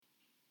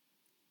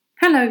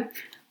Hello,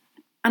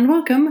 and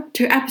welcome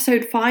to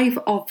episode 5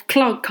 of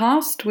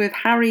Clogcast with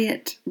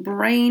Harriet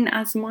Brain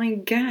as my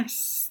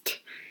guest.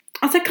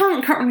 As I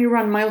can't currently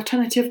run my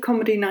alternative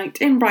comedy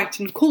night in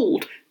Brighton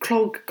called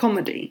Clog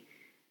Comedy,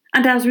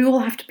 and as we all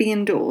have to be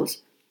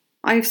indoors,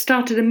 I have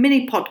started a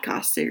mini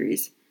podcast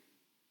series.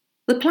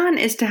 The plan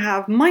is to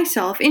have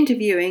myself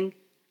interviewing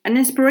an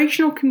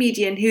inspirational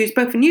comedian who is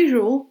both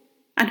unusual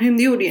and whom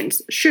the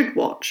audience should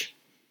watch.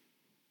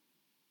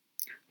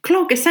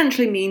 Clog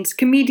essentially means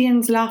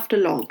comedian's laughter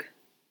log.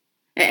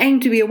 It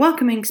aimed to be a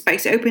welcoming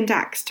space open to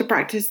acts to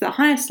practice the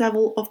highest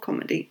level of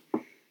comedy.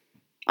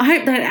 I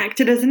hope that it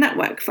acted as a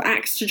network for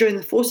acts to join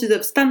the forces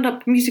of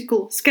stand-up,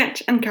 musical,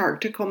 sketch and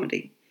character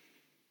comedy,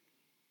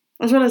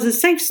 as well as a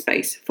safe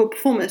space for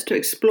performers to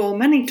explore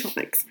many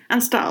topics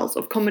and styles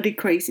of comedy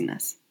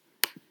craziness.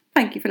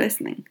 Thank you for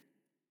listening.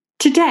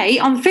 Today,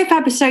 on the 5th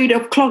episode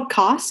of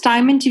Clogcast, I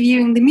am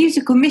interviewing the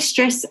musical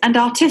mistress and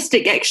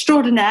artistic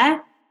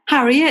extraordinaire,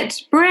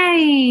 Harriet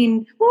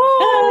Brain.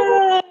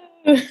 Woo!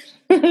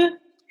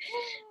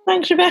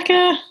 Thanks,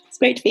 Rebecca. It's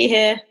great to be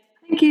here.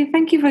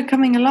 Thank you for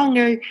coming along.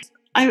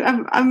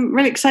 I'm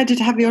really excited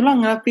to have you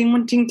along. I've been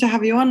wanting to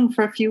have you on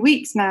for a few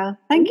weeks now.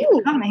 Thank you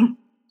for coming.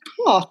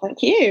 Oh,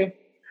 thank you.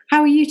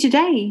 How are you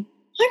today?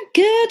 I'm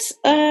good.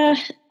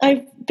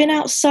 I've been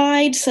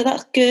outside, so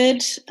that's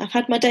good. I've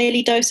had my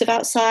daily dose of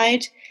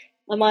outside.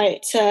 I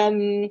might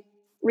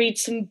read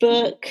some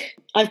book.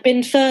 I've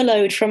been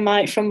furloughed from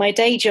my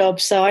day job,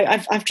 so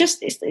I've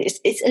just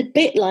it's a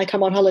bit like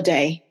I'm on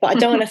holiday, but I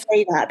don't want to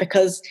say that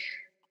because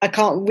I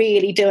can't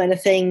really do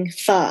anything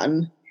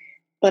fun.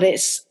 But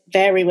it's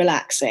very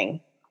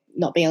relaxing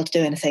not being able to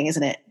do anything,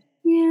 isn't it?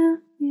 Yeah.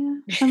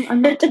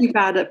 I'm not too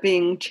bad at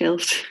being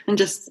chilled and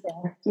just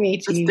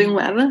doing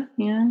whatever.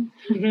 Yeah.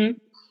 Mm-hmm.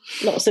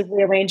 Lots of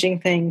rearranging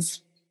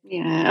things.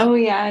 Yeah. Oh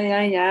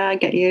yeah. I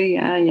get you.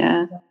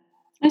 Yeah.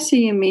 I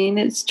see what you mean.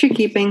 It's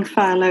tricky being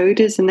furloughed,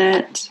 isn't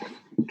it?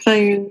 So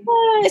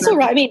it's all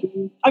right. I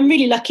mean, I'm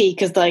really lucky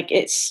because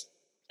it's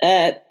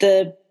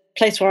the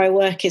place where I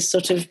work is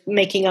sort of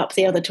making up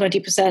the other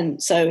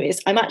 20%. So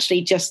I'm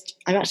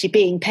actually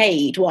being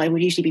paid what I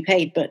would usually be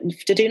paid, but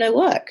to do no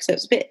work. So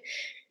it's a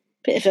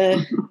bit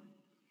of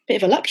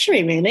a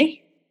luxury,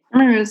 really.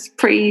 It was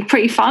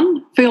pretty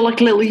fun. Feel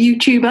like a little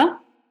YouTuber.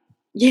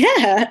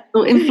 Yeah,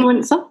 little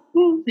influencer.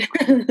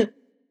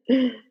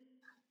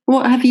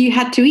 What have you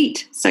had to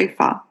eat so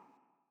far?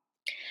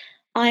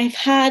 I've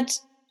had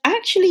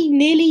actually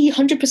nearly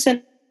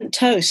 100%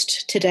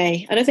 toast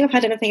today. I don't think I've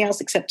had anything else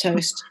except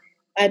toast.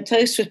 I had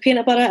toast with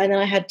peanut butter, and then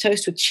I had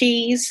toast with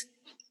cheese.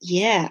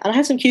 Yeah, and I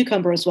had some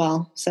cucumber as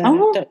well. So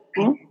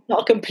not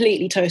a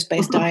completely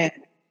toast-based diet,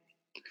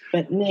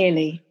 but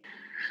nearly.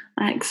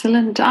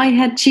 Excellent. I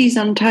had cheese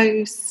on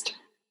toast.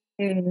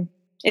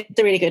 It's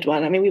a really good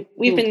one. I mean,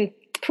 we've been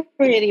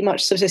pretty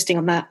much subsisting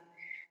on that.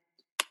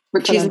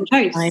 For cheese and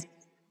toast?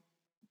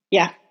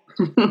 Yeah.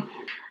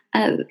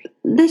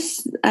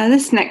 This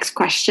next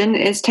question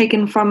is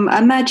taken from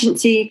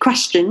Emergency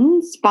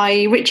Questions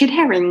by Richard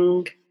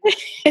Herring.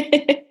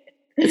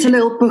 It's a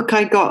little book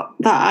I got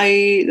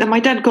that my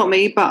dad got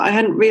me, but I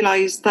hadn't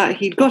realised that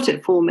he'd got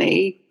it for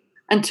me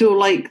until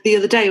the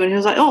other day when he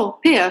was like, "Oh,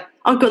 here,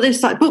 I've got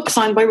this book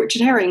signed by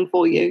Richard Herring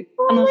for you."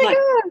 Oh, and I was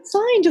God,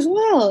 signed as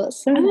well.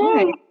 That's so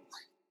nice.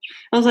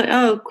 I was like,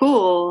 "Oh,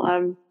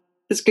 cool.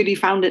 It's good you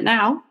found it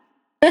now."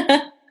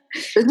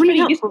 It's really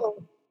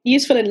helpful.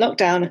 Useful in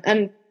lockdown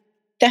and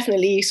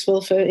definitely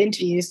useful for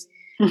interviews.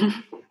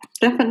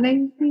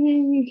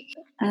 Definitely.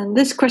 And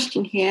this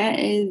question here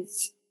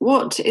is,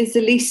 what is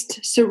the least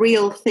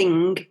surreal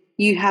thing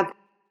you have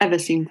ever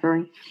seen,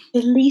 Corinne?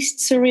 The least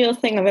surreal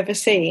thing I've ever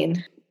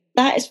seen?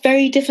 That is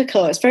very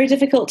difficult. It's very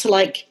difficult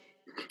to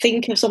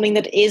think of something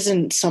that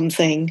isn't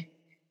something.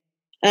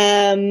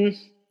 I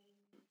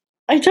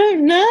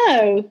don't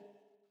know.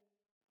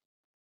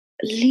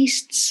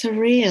 Least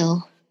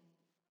surreal.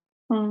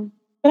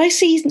 But I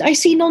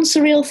see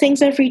non-surreal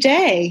things every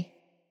day.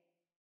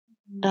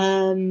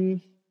 I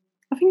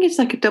think it's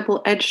a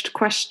double-edged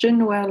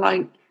question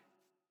where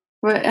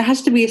it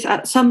has to be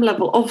at some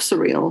level of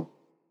surreal,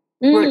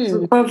 where it's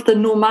above the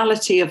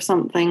normality of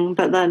something,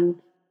 but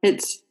then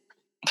it's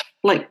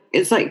not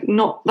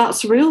that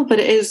surreal, but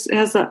it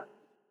has that.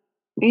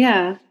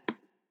 Yeah,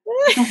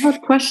 it's a hard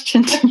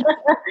question.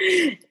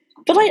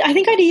 But I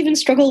think I'd even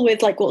struggle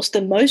with what's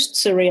the most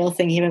surreal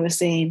thing you've ever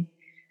seen?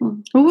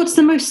 Well, what's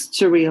the most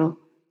surreal?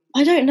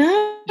 I don't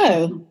know,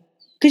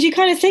 because you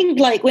kind of think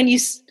when you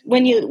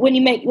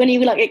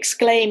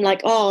exclaim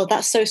 "Oh,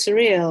 that's so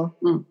surreal."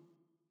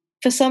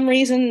 For some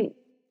reason,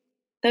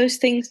 those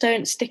things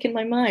don't stick in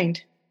my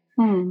mind.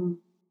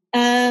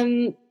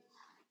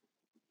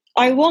 I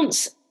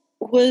once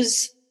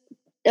was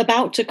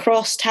about to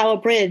cross Tower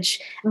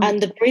Bridge,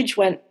 and the bridge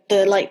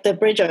the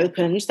bridge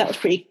opened. That's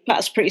pretty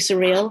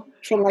surreal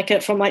from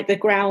the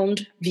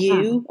ground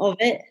view of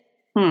it.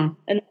 And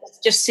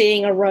just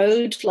seeing a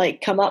road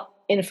come up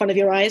in front of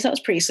your eyes, that was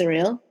pretty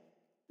surreal.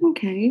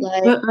 Okay.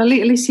 But at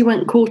least you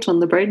weren't caught on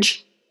the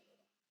bridge.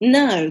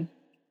 No,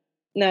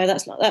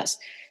 that's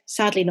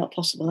sadly not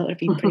possible. That would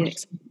be pretty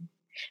exciting.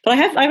 But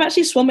I've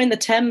actually swum in the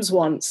Thames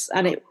once,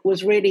 and it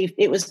was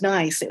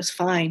nice. It was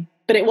fine,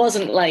 but it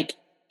wasn't like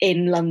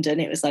in London.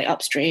 It was like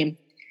upstream,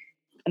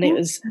 and it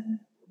was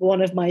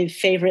one of my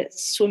favourite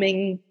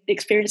swimming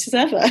experiences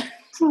ever.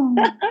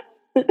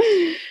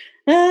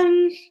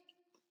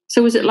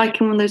 So was it like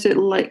in one of those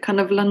little like kind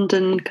of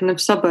London kind of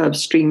suburb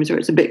streams where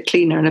it's a bit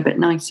cleaner and a bit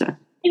nicer?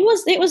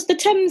 It was the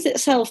Thames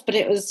itself, but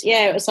it was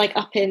like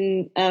up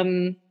in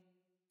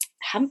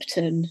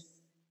Hampton,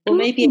 or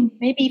maybe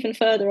even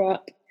further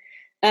up.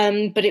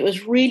 But it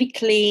was really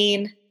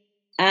clean,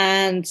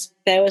 and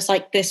there was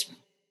like this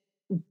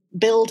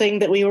building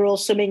that we were all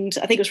swimming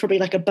to. I think it was probably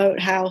like a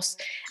boathouse,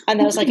 and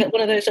there was like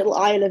one of those little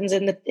islands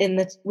in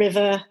the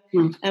river,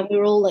 and we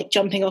were all like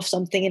jumping off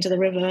something into the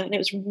river, and it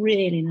was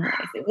really nice.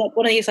 It was like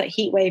one of these like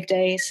heat wave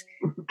days,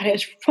 and it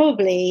was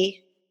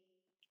probably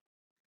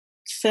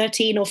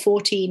 13 or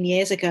 14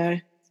 years ago,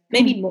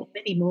 maybe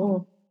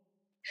more.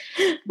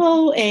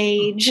 Oh,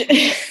 age.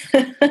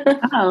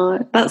 Oh,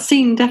 that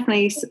scene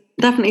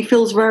definitely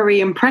feels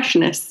very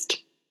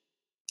impressionist.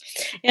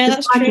 Yeah,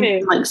 that's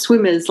true. Like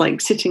swimmers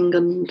like sitting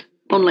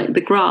on like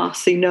the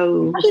grass, Actually,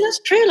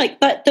 that's true. Like,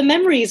 but the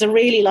memories are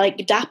really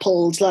like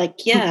dappled. Like,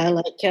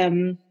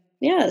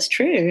 that's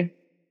true.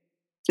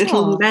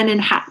 Little men in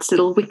hats,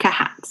 little wicker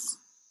hats.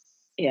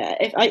 Yeah,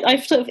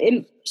 I've sort of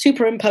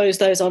superimposed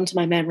those onto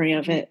my memory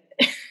of it.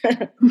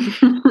 All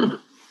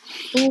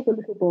the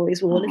little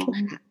boys wore little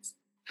hats.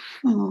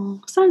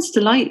 Oh, sounds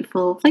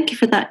delightful. Thank you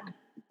for that,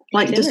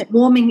 like, just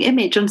warming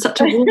image on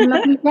such a warm,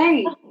 lovely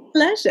day.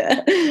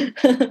 Pleasure.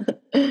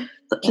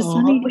 Such a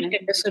sunny day.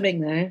 I'm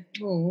swimming though.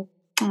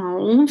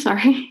 Oh,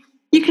 sorry.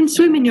 You can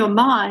swim in your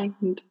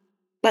mind.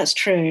 That's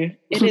true.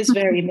 It is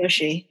very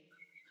mushy.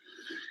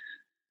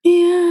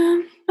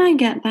 Yeah, I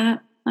get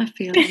that. I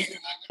feel it.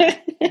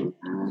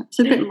 It's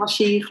a bit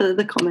mushy for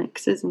the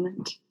comics, isn't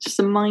it? Just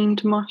a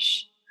mind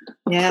mush.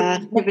 Yeah,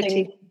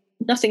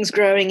 nothing's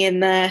growing in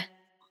there.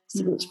 It's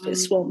a bit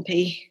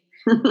swampy.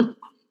 Oh.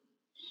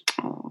 It's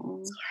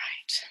all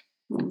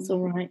right. It's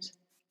all right.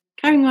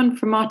 Carrying on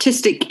from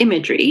artistic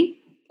imagery,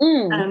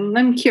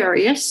 I'm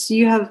curious,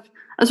 you have,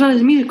 as well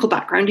as a musical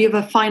background, you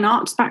have a fine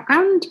arts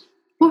background.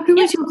 Well, who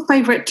is your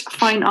favourite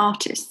fine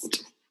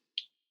artist?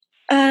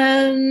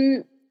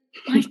 My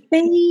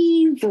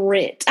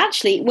favourite,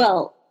 actually,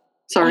 well...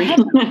 Sorry.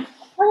 I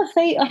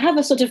have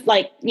a sort of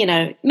like,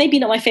 maybe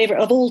not my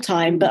favourite of all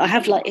time, but I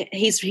have like,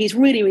 he's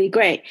really, really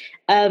great.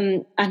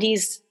 And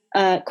he's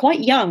quite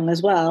young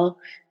as well,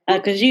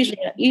 because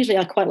usually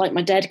I quite like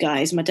my dead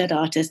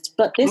artists,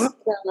 but this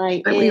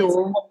guy is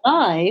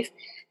alive,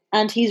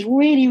 and he's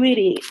really,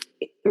 really,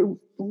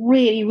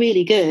 really,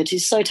 really good.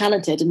 He's so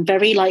talented and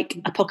very like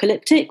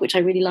apocalyptic, which I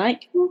really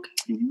like.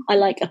 Okay. I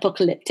like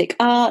apocalyptic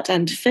art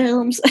and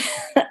films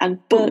and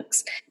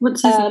books.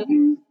 What's his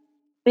name?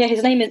 Yeah,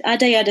 his name is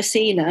Ade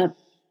Adesina.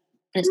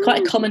 It's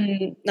quite a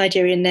common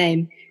Nigerian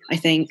name, I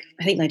think.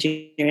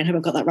 Nigerian. I hope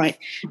I've got that right.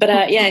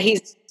 But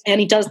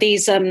he does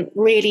these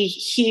really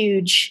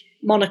huge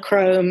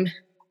monochrome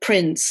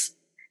prints,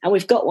 and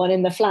we've got one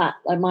in the flat.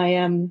 Like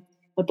my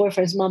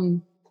boyfriend's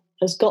mum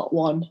has got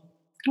one.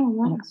 Oh,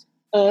 wow! It's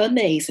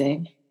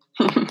amazing.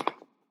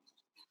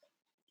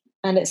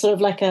 And it's sort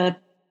of like a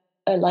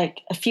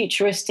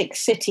futuristic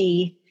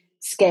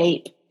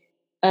cityscape,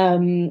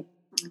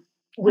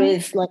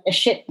 with like a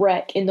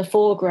shipwreck in the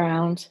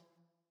foreground,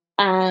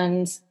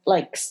 and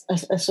like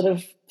a sort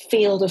of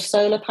field of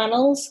solar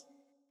panels,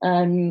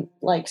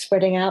 like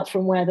spreading out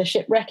from where the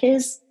shipwreck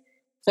is.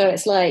 So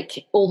it's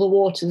like all the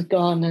water's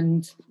gone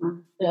and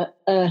the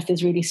earth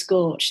is really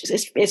scorched.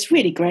 It's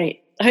really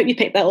great. I hope you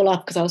picked that all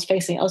up, because I was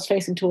facing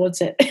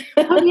towards it.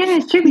 Oh yeah,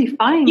 it should be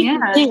fine. Yeah,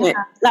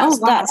 that's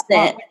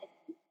it.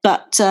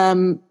 But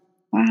wow,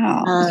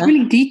 it's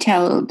really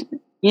detailed.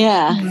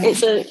 Yeah,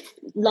 it's a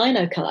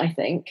lino cut, I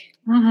think.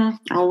 Mm-hmm.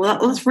 Oh,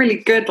 well, that's really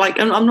good. Like,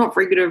 I'm not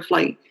very good at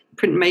like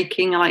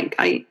printmaking.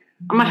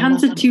 My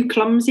hands are too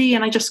clumsy,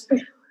 and I just,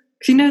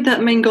 because you know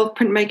that main goal of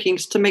printmaking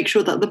is to make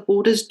sure that the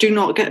borders do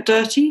not get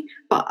dirty.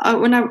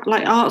 But when I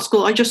like art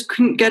school, I just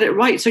couldn't get it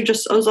right. So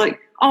I was like,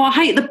 oh, I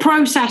hate the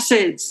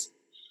processes.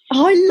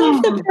 Oh, I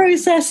love the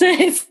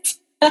processes.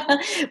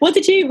 What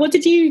did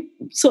you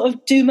sort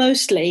of do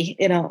mostly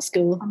in art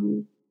school?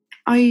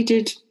 I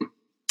did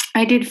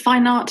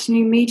fine art,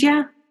 new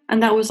media,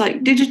 and that was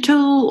like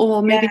digital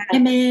or maybe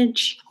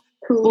image.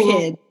 Cool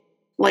kid.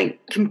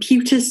 Like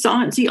computer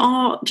sciencey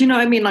art. Do you know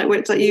what I mean? Like where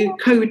it's like you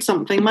code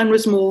something. Mine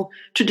was more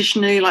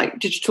traditionally like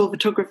digital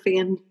photography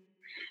and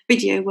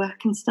video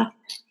work and stuff.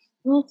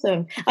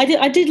 Awesome. I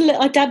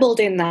dabbled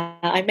in that.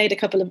 I made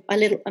I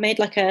made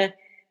like a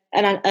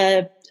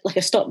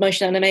stop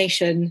motion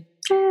animation.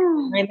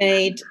 I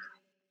made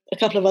a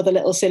couple of other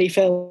little silly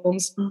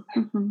films.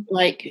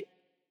 Like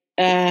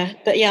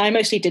but yeah, I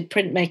mostly did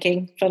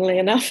printmaking, funnily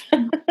enough,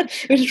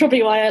 which is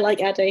probably why I like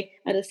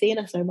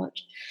Adesina so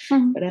much.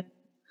 But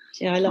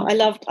yeah,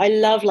 I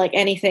love like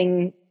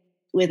anything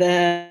with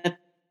a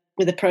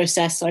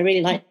process. So I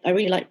really like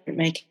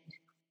printmaking.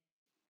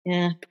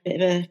 Yeah,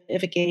 bit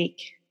of a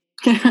geek.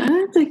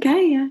 That's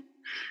okay. Yeah,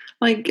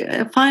 like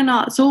fine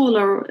art's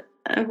all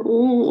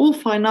all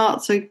fine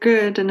arts are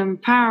good and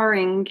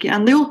empowering,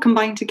 and they all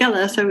combine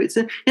together. So it's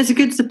a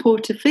good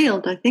supportive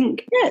field, I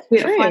think. Yeah,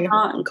 true. Fine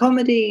art and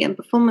comedy and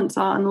performance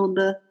art and all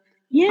the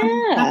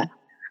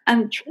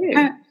and true.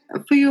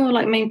 For your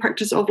like main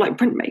practice of like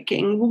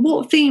printmaking,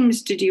 what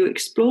themes did you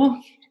explore?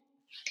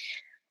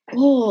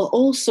 Oh,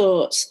 all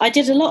sorts. I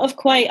did a lot of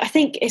I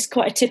think it's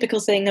quite a typical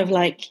thing of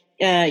like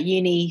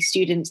uni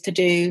students to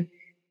do.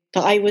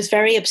 But I was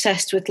very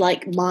obsessed with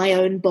like my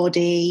own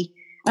body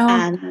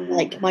and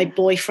like my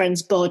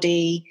boyfriend's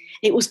body.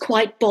 It was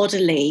quite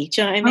bodily.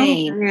 Do you know what I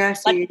mean?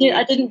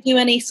 I didn't do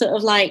any sort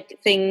of like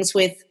things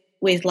with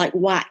like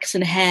wax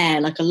and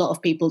hair like a lot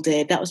of people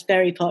did. That was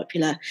very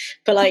popular.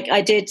 But like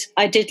I did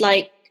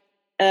like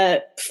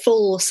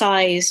full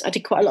size. I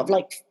did quite a lot of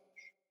like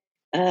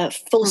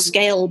full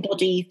scale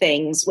body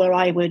things where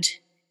I would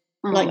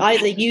like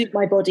either use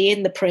my body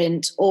in the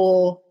print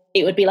or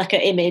it would be like an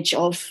image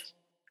of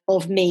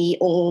me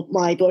or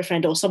my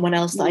boyfriend or someone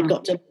else that I'd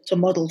got to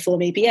model for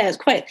me. But yeah, it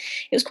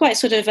was quite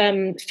sort of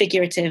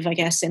figurative, I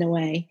guess, in a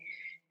way.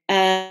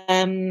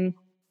 And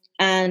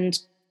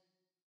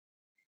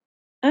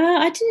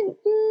I didn't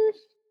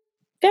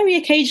very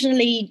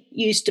occasionally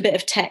used a bit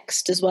of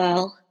text as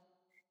well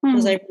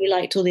because I really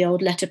liked all the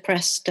old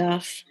letterpress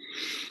stuff.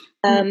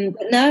 But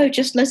no,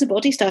 just loads of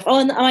body stuff. Oh,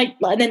 and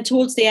then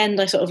towards the end,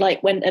 I sort of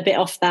like went a bit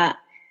off that,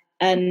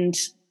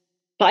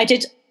 but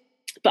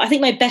I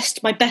think my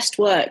best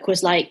work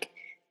was like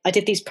I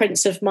did these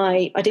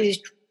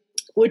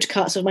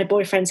woodcuts of my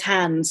boyfriend's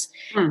hands,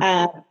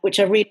 which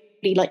are really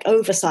like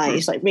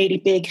oversized, like really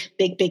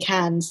big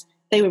hands.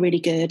 They were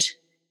really good.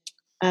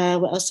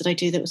 What else did I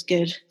do that was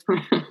good?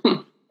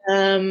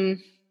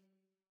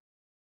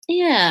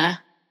 Yeah,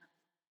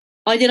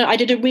 I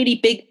did a really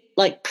big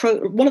like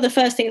one of the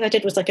first things I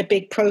did was like a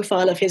big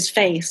profile of his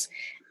face,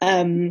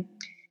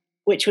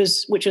 which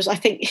was I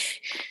think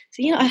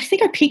so, I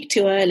think I peaked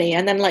too early,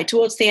 and then like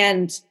towards the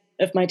end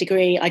of my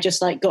degree I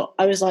just like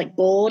I was like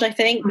bored, I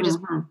think, which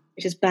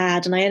is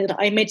bad, and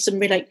I made some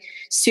really like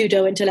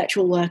pseudo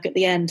intellectual work at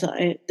the end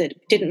that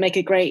didn't make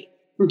a great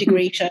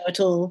degree show at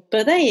all,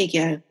 but there you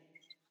go.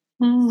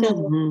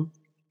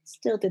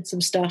 Still did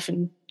some stuff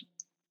and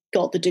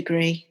got the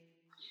degree,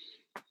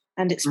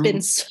 and it's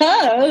been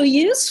so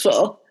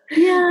useful.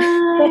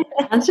 Yeah,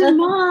 that's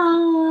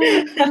mine.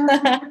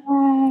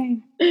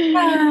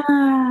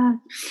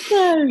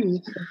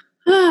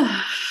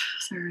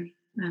 Sorry.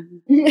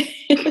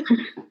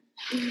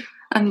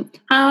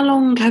 How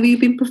long have you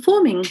been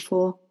performing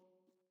for?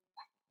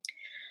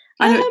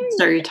 I know it's a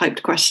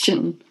stereotyped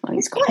question.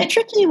 It's quite a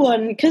tricky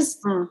one because,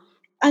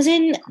 as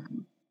in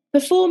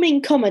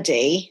performing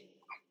comedy,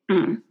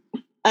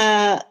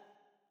 as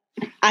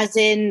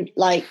in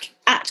like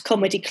at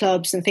comedy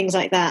clubs and things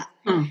like that,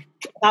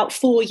 about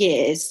 4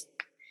 years.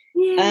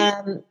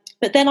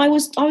 But then I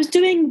was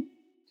doing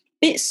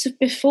bits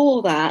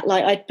before that,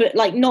 but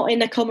like not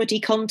in a comedy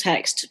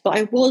context, but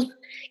I was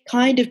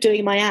kind of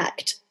doing my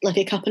act like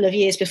a couple of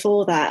years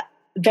before that,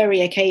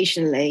 very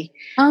occasionally,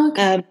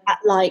 at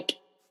like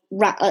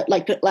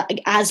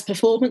as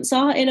performance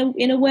art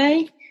in a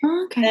way.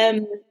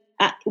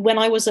 When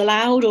I was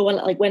allowed,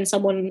 or when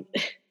someone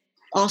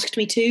asked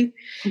me to.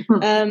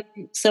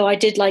 So I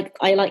did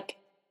I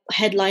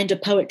headlined a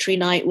poetry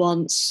night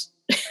once,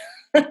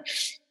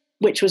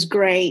 which was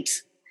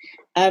great.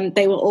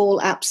 They were all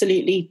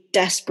absolutely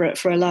desperate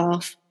for a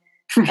laugh.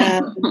 So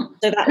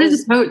that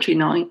was a poetry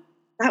night.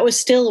 That was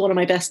still one of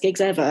my best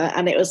gigs ever,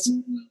 and it was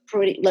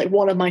probably like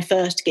one of my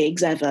first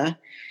gigs ever,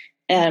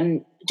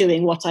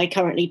 doing what I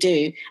currently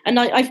do. And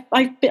I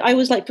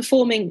was like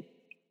performing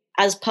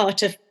as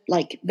part of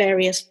like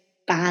various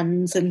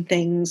bands and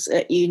things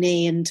at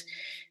uni, and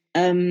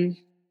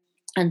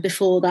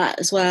before that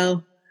as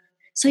well.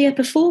 So yeah,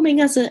 performing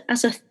as a,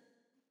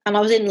 and I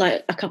was in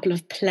like a couple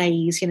of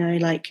plays,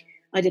 like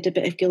I did a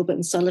bit of Gilbert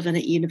and Sullivan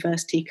at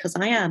university because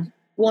I am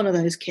one of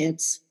those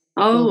kids.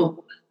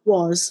 Oh,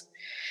 was.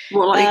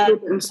 What, like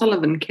Gilbert and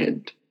Sullivan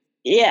kid?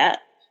 Yeah,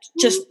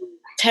 just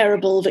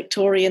terrible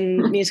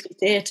Victorian musical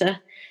theatre.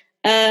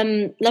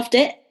 Loved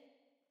it.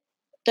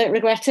 Don't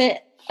regret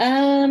it.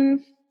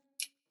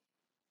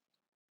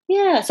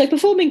 Yeah, so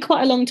performing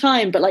quite a long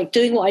time, but like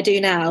doing what I do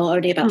now,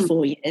 only about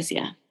 4 years,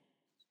 yeah.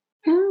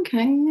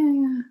 Okay,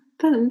 yeah.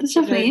 That's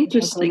definitely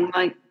interesting.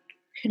 Like,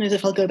 who knows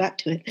if I'll go back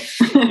to it?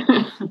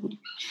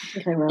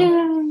 Okay, well.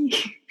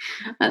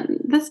 Yeah,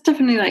 that's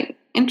definitely like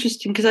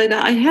interesting because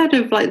I heard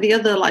of like the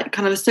other like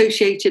kind of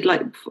associated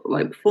like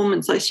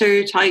performance like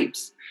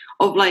stereotypes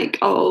of like,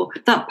 oh,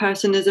 that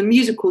person is a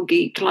musical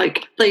geek,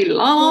 like they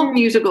love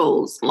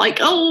musicals, like,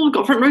 oh,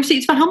 got front row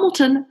seats for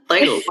Hamilton,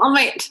 they love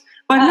it.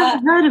 But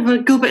I've never heard of a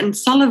Gilbert and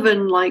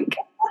Sullivan like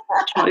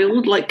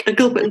child, like a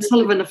Gilbert and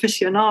Sullivan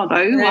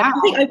aficionado. Wow.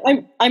 I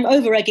think I'm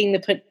over-egging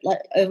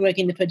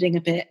the pudding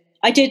a bit.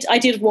 I did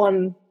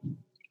one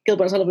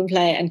Gilbert and Sullivan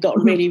play and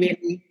got really,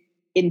 really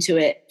into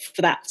it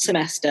for that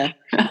semester.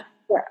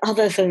 But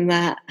other than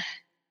that,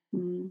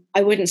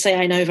 I wouldn't say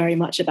I know very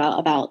much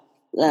about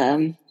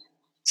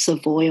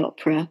Savoy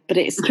opera, but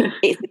it's a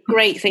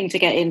great thing to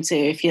get into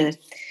if you're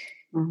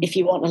if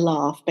you want to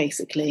laugh,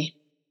 basically.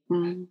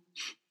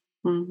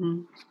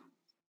 Mm-hmm.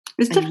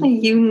 It's definitely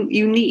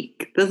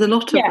unique. There's a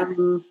lot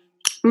of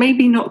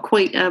maybe not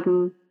quite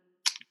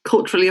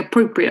culturally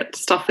appropriate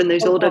stuff in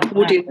those old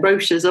Edwardian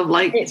brochures of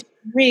like it's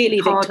really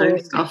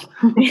Victorian stuff.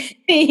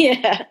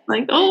 Yeah,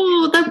 like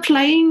they're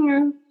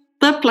playing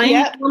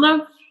one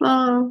of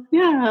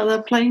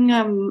they're playing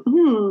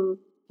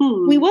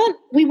We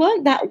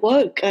weren't that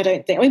woke, I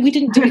don't think. I mean, we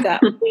didn't do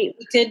that. we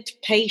did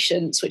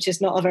Patience, which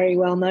is not a very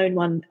well known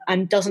one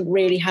and doesn't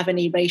really have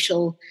any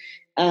racial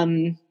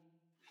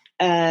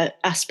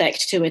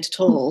aspect to it at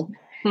all.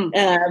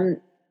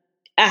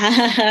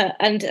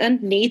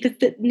 And neither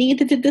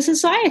did the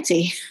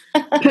Society.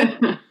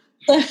 I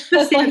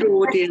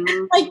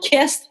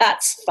guess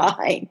that's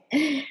fine.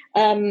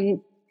 But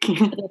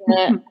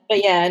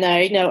yeah,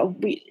 no,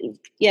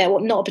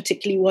 not a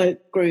particularly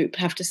woke group,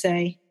 I have to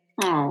say.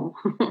 Oh,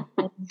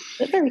 but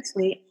very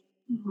sweet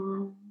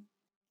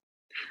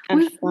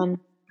and fun.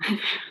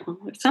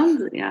 It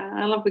sounds,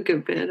 I love a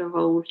good bit of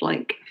old,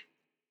 like,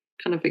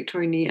 kind of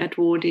Victorian-y,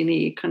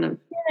 Edwardian-y kind of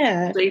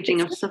staging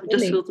of stuff. It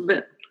just feels a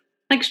bit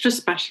extra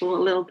special,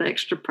 a little bit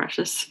extra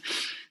precious.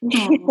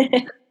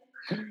 With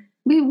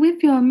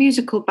your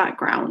musical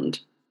background,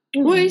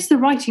 what is the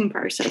writing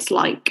process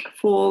like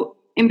for,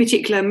 in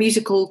particular,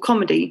 musical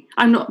comedy?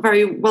 I'm not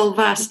very well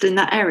versed in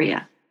that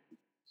area.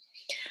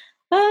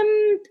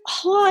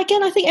 Well,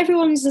 again, I think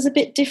everyone's is a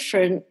bit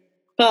different,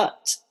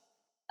 but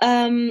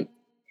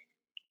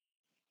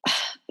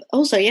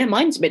also,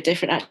 mine's a bit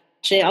different.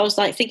 Actually, I was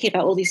like thinking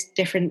about all these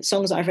different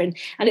songs that I've written,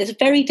 and it's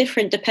very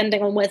different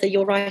depending on whether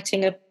you're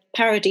writing a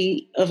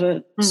parody of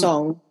a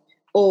song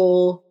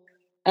or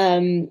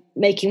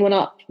making one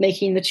up,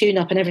 making the tune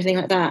up, and everything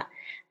like that.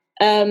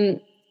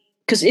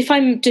 Because if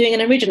I'm doing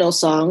an original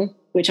song,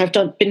 which I've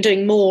been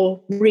doing more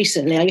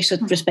recently. I used to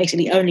just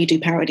basically only do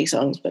parody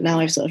songs, but now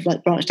I've sort of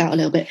like branched out a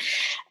little bit.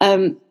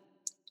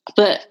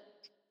 But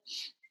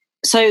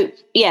so,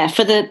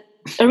 for the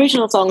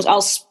original songs,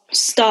 I'll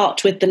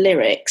start with the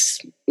lyrics.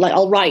 Like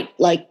I'll write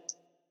like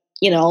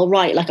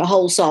a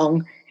whole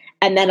song,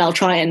 and then I'll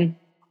try and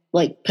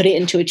like put it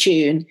into a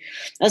tune.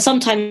 And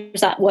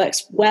sometimes that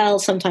works well,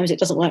 sometimes it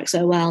doesn't work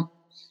so well.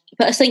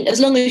 But I think as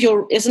long as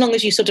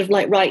you sort of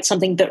like write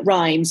something that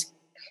rhymes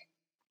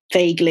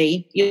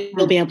vaguely,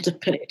 you'll be able to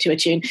put it to a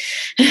tune.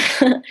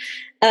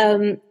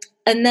 And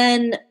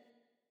then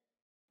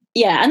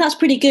and that's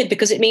pretty good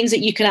because it means that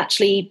you can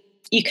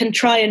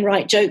try and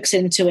write jokes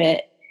into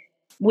it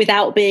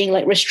without being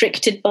like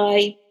restricted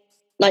by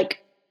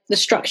like the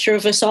structure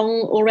of a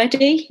song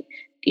already.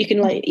 You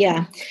can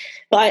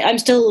but I'm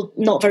still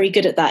not very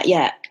good at that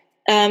yet.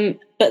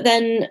 But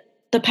then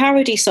the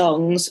parody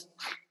songs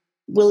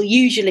will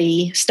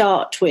usually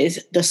start with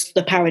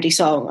the parody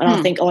song, and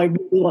I'll think, I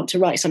really want to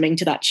write something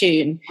to that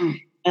tune.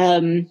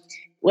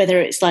 Whether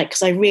it's like,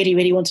 because I really,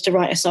 really wanted to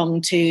write a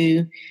song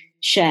to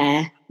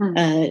Cher,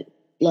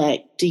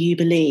 like "Do You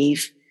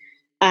Believe,"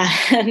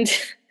 and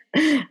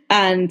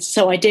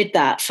so I did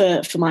that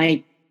for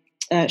my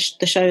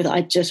the show that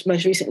I just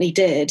most recently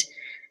did.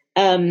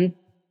 But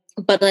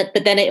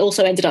then it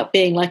also ended up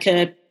being like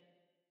a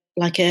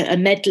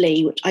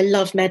medley, which I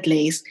love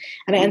medleys,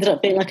 and it ended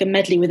up being like a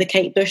medley with a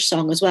Kate Bush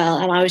song as well.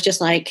 And I was just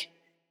like,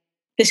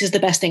 this is the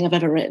best thing I've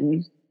ever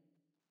written.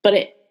 But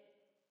it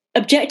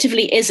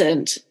objectively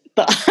isn't.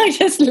 But I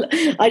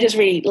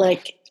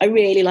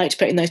really liked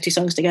putting those two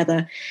songs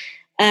together.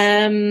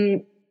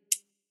 A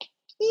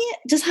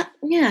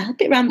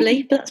bit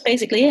rambly, but that's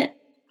basically it.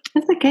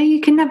 That's okay. You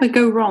can never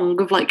go wrong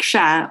with like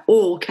Cher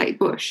or Kate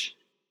Bush.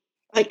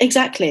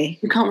 Exactly.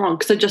 You can't wrong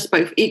because they're just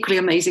both equally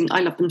amazing.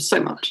 I love them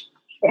so much.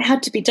 It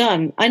had to be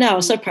done. I know. I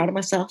was so proud of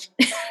myself.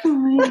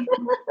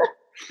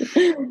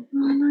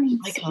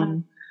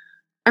 Icon.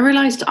 I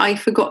realised I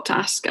forgot to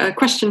ask a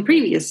question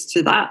previous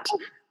to that.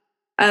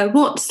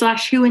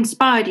 What/who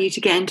inspired you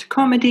to get into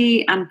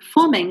comedy and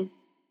performing?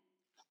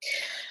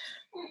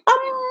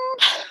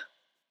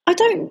 I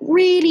don't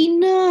really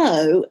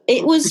know.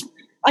 It was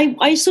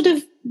I sort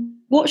of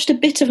watched a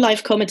bit of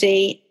live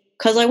comedy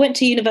because I went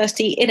to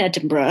university in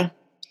Edinburgh.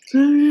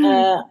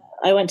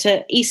 I went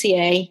to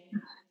ECA,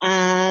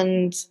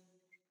 and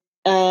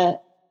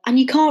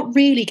you can't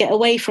really get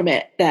away from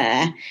it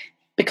there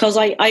because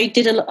I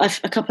did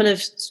a couple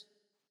of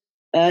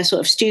sort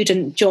of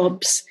student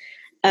jobs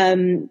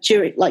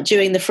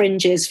during the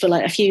fringes for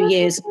like a few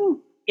years.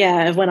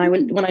 When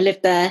I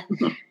lived there,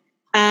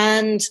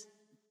 and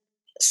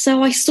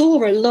so I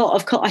saw a lot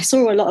of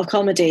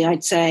comedy,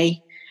 I'd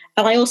say,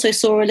 and I also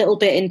saw a little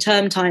bit in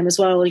term time as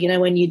well. You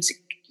know, when you'd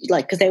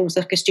like, because there was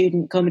like a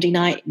student comedy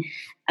night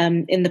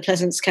in the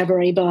Pleasance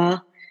Cabaret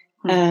Bar.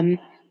 And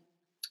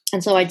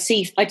so I'd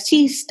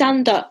see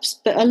stand-ups,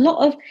 but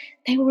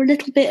they were a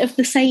little bit of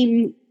the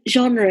same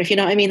genre, if you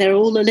know what I mean. They were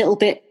all a little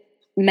bit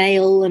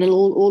male and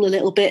all a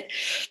little bit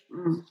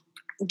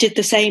did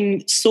the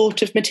same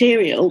sort of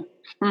material.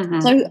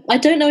 So I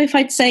don't know if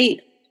I'd say,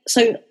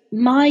 so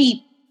my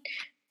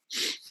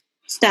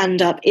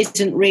stand-up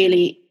isn't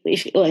really,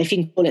 if you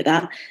can call it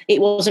that,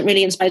 it wasn't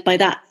really inspired by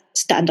that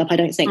stand-up, I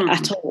don't think,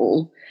 at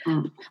all.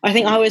 I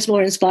think I was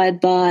more inspired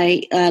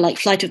by like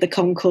Flight of the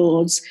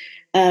Conchords,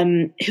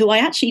 who I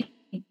actually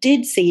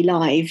did see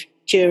live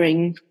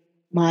during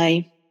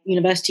my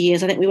university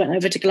years. I think we went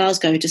over to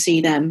Glasgow to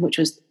see them, which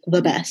was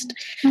the best.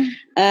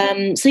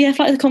 So yeah,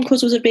 Flight of the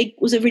Conchords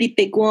was a really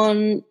big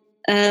one.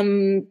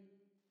 And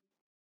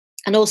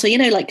also, you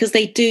know, like, because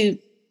they do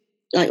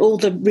like all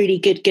the really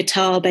good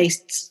guitar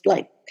based,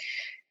 like,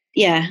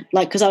 yeah,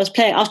 like, because I was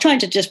trying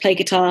to just play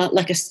guitar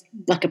like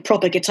a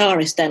proper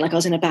guitarist then, like I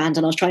was in a band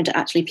and I was trying to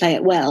actually play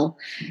it well.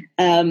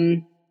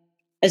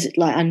 As it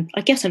like, and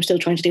I guess I'm still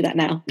trying to do that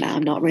now. No,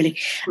 I'm not really.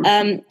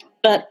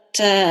 But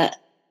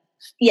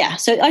yeah,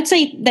 so I'd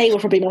say they were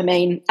probably my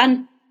main,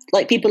 and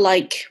like people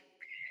like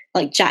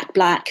Jack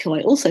Black, who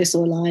I also saw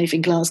live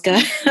in Glasgow.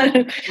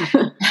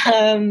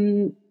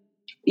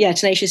 Yeah,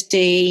 Tenacious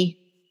D.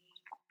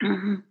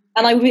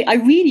 And I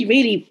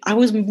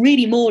was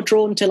really more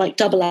drawn to like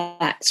double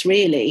acts.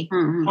 Really,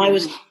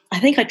 I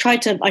think I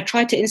tried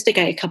to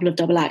instigate a couple of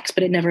double acts,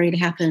 but it never really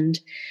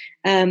happened.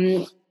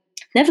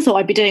 Never thought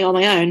I'd be doing it on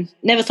my own.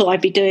 Never thought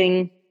I'd be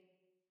doing,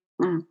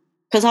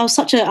 because I was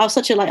such a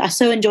like, I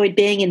so enjoyed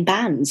being in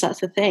bands.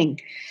 That's the thing.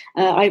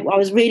 I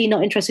was really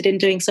not interested in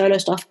doing solo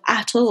stuff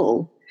at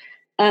all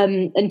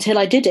until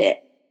I did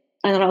it,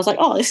 and then I was like,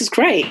 oh, this is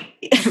great.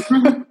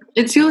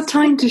 It's your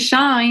time to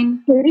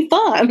shine. Really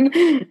fun.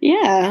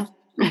 Yeah.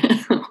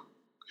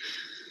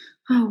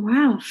 Oh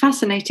wow,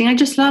 fascinating. I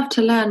just love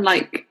to learn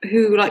like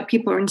who like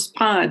people are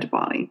inspired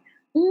by,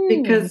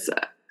 because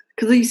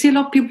you see a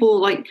lot of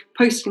people like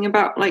posting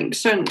about like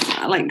certain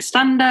like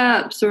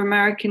stand-ups or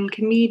American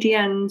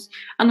comedians,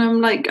 and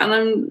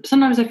I'm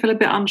sometimes I feel a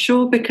bit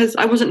unsure because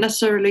I wasn't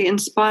necessarily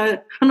inspired.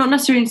 I'm not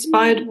necessarily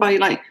inspired by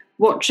like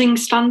watching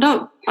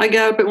stand-up. I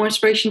get a bit more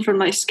inspiration from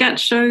like sketch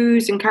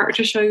shows and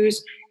character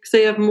shows, because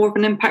they have more of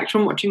an impact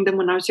on watching them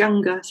when I was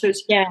younger. So it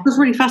was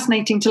really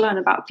fascinating to learn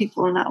about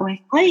people in that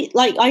way.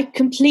 I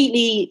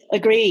completely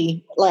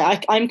agree.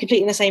 Like I'm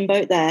completely in the same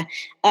boat there.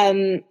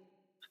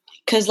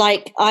 Because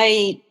like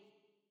I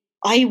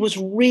was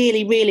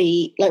really,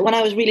 really, like when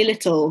I was really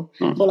little,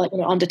 or like, you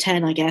know, under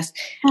 10, I guess.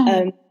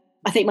 I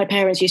think my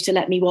parents used to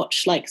let me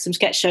watch like some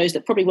sketch shows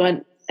that probably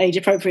weren't age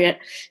appropriate,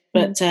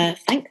 but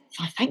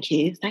thank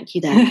you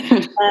there.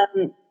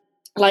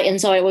 Like,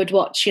 and so I would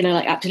watch, you know,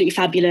 like Absolutely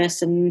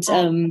Fabulous and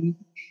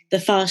The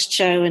Fast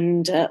Show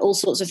and all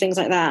sorts of things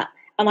like that.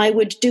 And I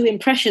would do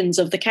impressions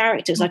of the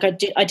characters. Like I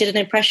did an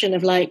impression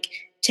of like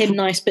Tim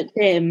Nice but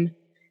Tim,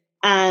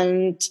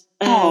 and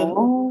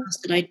what else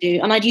did I do?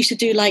 And I used to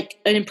do like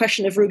an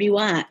impression of Ruby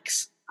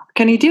Wax.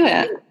 Can you do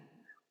it?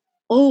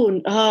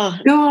 Go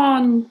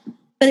on.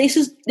 But this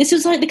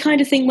is like the kind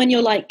of thing when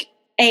you're like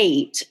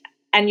 8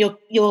 and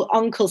your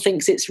uncle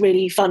thinks it's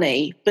really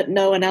funny, but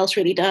no one else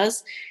really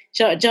does.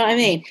 Do you know what I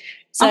mean?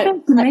 So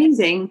that's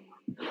amazing.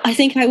 I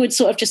think I would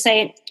sort of just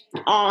say,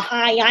 "Oh,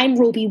 hi, I'm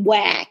Ruby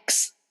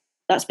Wax."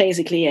 That's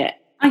basically it.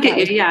 I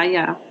get you.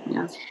 Yeah.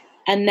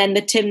 And then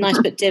the Tim Nice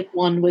but Dim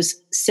one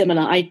was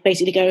similar. I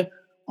basically go,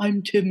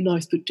 "I'm Tim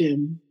Nice but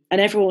Dim,"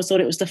 and everyone thought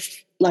it was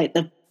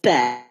the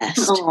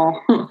best.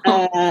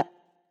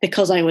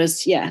 Because I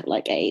was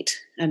like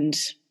 8, and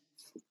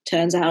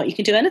turns out you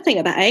can do anything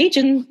at that age,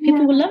 and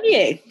people will love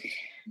you.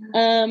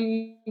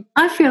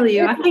 I feel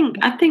you. I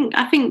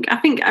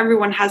think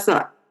everyone has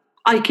that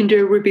I can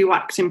do a Ruby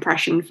Wax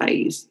impression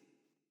phase.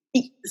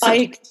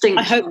 I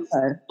hope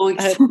so.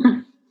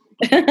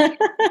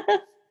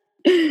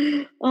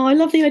 Oh, I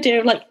love the idea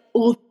of like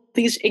all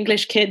these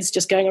English kids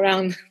just going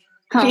around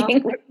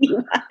being Ruby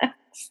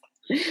Wax.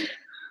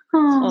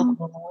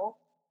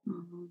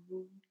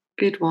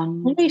 Good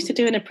one. I used to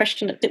do an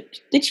impression.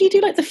 Did you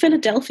do like the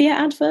Philadelphia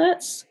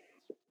adverts?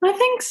 I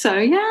think so.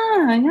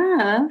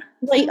 Yeah.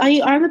 Like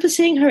I remember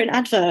seeing her in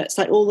adverts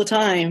like all the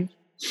time.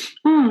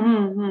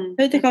 I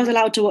don't think I was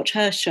allowed to watch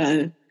her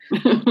show.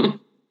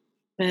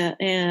 But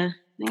yeah, I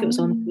think it was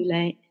on too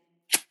late.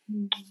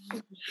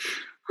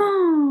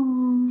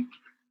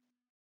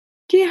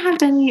 Do you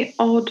have any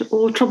odd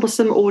or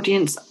troublesome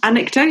audience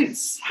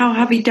anecdotes? How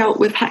have you dealt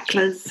with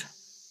hecklers?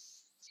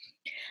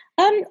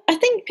 I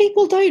think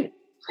people don't.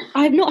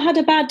 I've not had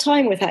a bad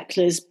time with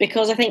hecklers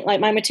because I think like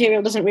my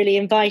material doesn't really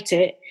invite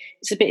it.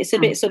 It's a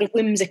bit sort of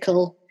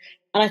whimsical,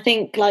 and I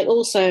think like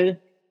also,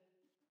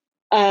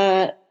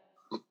 I'm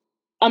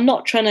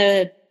not trying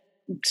to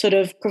sort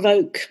of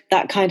provoke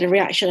that kind of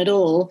reaction at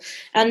all,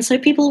 and so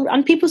people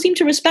seem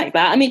to respect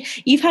that. I mean,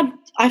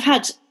 I've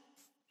had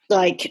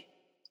like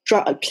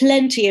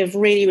plenty of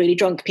really, really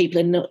drunk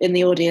people in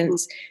the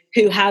audience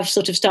who have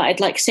sort of started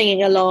like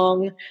singing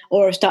along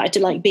or have started to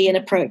like be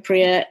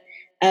inappropriate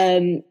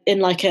in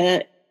like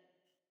a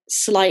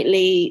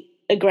slightly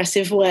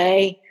aggressive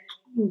way,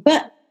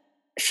 but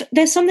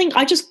there's something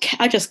I just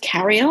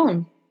carry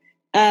on,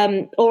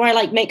 or I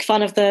like make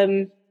fun of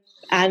them,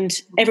 and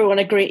everyone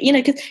agrees. You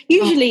know, because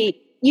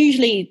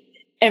usually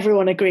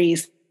everyone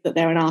agrees that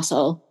they're an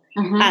arsehole,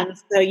 and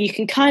so you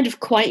can kind of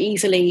quite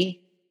easily.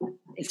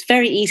 It's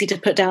very easy to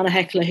put down a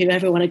heckler who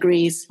everyone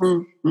agrees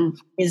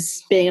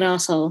is being an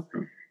arsehole.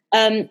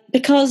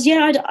 Because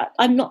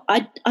I'm not.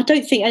 I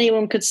don't think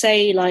anyone could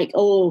say like,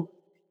 oh,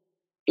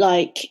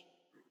 like,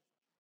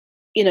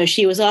 you know,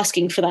 she was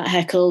asking for that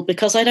heckle,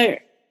 because I don't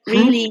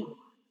really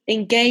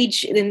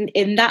engage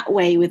in that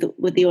way with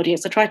the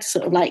audience. I try to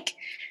sort of like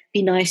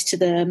be nice to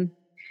them,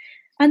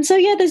 and so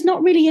there's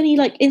not really any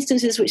like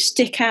instances which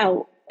stick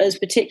out as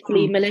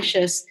particularly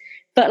malicious.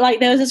 But like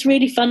there was this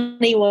really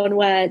funny one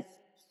where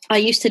I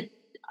used to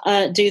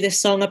do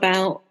this song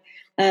about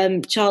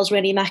Charles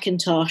Rennie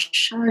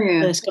Mackintosh,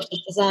 the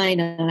Scottish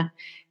designer,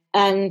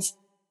 and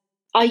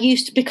I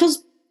used to,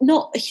 because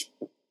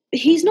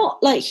he's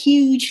not like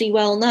hugely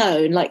well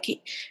known, like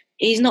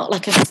he's not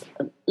like a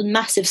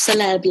massive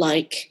celeb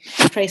like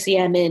Tracy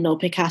Emin or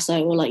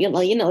Picasso, or like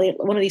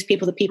one of these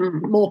people that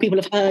more people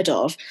have heard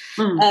of.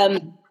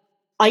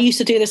 I used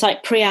to do this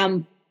like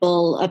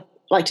preamble,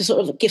 like to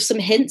sort of give some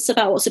hints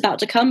about what's about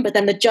to come, but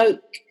then the joke,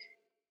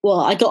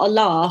 well, I got a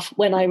laugh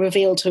when I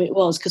revealed who it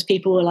was, because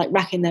people were like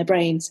racking their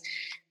brains.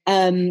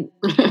 And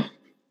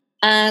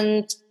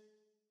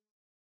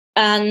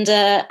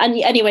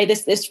anyway, there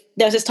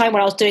was this time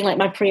where I was doing like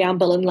my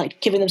preamble and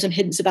like giving them some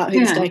hints about who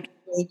this guy could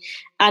be,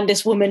 and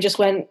this woman just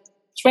went,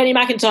 "It's Rennie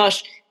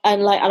Mackintosh,"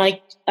 and I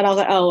was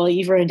like, "Oh well,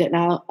 you've ruined it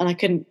now," and I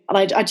couldn't, and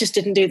I just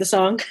didn't do the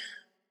song.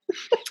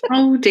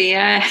 Oh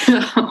dear.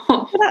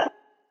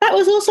 That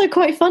was also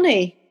quite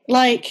funny,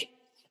 like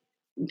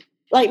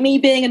me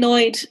being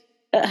annoyed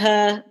at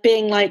her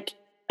being like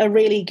a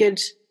really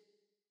good,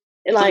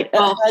 like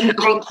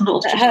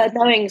her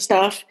knowing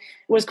stuff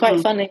was quite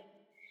funny.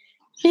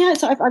 Yeah,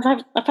 so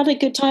I've had a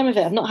good time of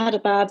it. I've not had a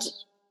bad,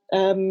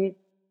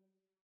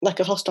 like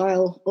a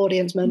hostile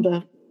audience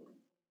member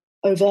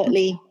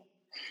overtly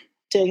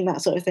doing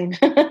that sort of thing.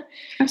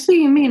 I see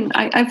what you mean.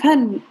 I've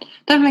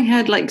definitely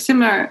had like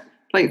similar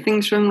like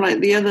things from like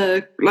the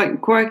other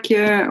like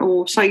quirkier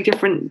or slightly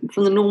different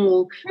from the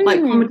normal like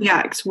comedy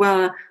acts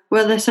where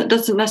this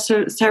doesn't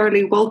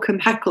necessarily welcome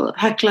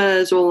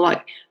hecklers or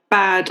like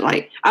bad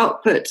like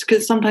outputs,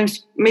 because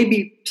sometimes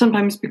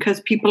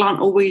because people aren't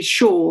always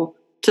sure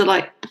to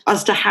like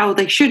as to how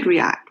they should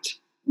react.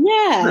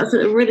 Yeah, that's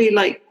a really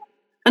like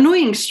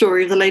annoying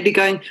story of the lady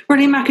going,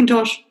 "Rennie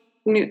Mackintosh,"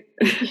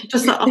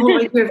 just that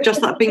whole idea of just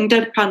that being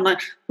deadpan,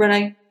 like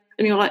Rennie,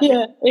 and you're like,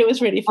 yeah, it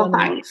was really funny.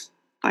 Oh,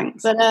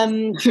 thanks. But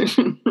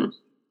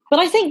but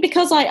I think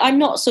because I'm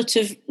not sort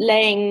of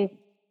being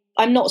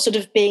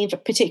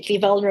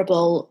particularly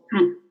vulnerable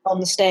on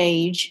the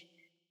stage,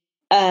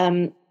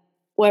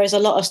 whereas a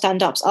lot of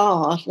stand-ups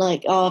are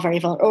very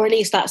vulnerable, or at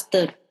least that's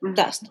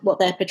what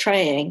they're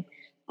portraying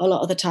a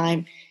lot of the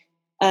time.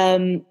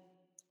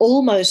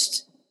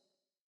 Almost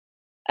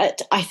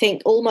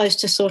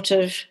to sort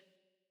of,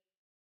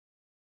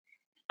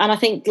 and I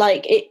think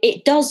like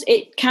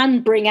it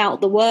can bring out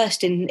the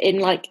worst in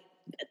like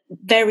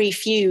very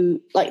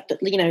few, like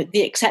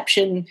the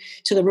exception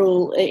to the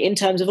rule in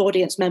terms of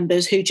audience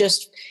members who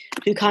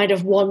kind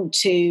of want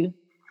to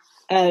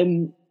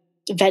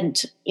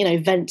vent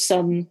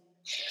some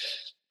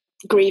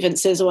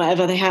grievances or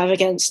whatever they have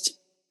against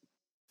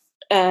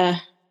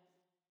and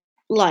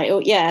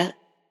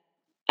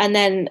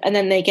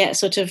then they get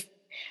sort of,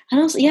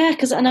 and also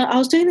because I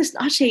was doing this,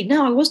 actually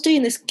no, I was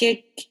doing this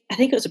gig, I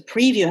think it was a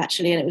preview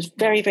actually, and it was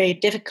very, very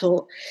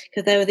difficult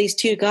because there were these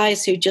two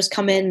guys who just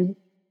come in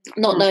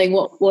not knowing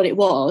what it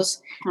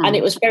was, and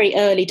it was very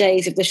early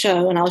days of the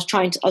show, and I was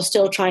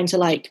still trying to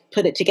like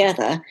put it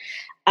together,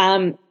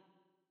 and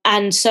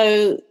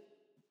so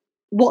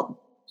what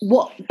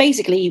they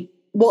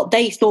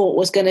thought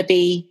was going to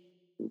be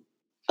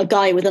a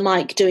guy with a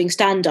mic doing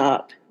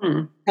stand-up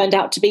turned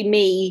out to be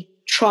me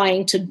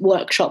trying to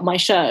workshop my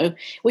show,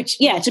 which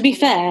to be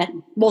fair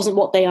wasn't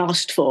what they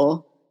asked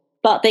for,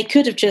 but they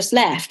could have just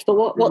left.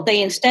 But what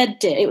they instead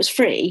did, it was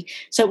free,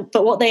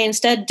 but what they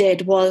instead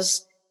did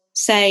was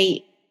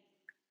say,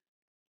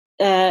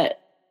 they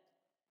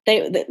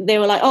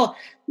were like, "Oh,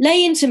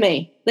 lay into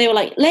me." They were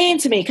like, "Lay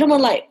into me, come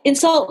on, like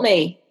insult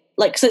me."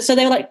 Like so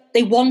they were like,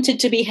 they wanted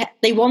to be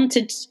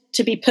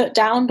put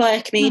down by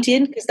a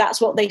comedian because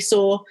that's what they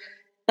saw,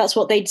 that's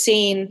what they'd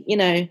seen,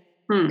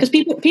 because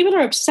people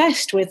are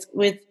obsessed with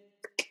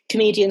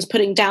comedians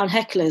putting down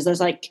hecklers.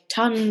 There's like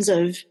tons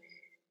of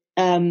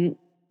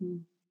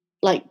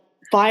like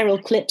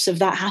viral clips of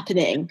that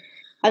happening,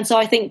 and so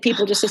I think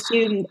people just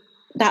assume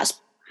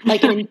that's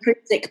like an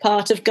intrinsic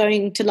part of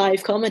going to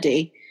live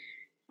comedy,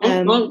 which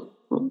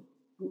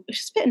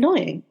is a bit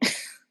annoying.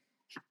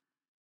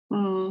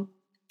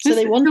 So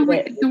they wanted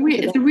it. It's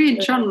a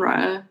weird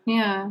genre,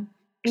 yeah.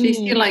 So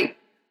you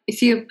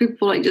see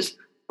people like just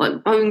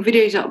like blowing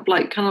videos up,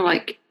 like kind of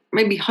like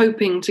maybe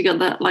hoping to get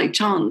that like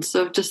chance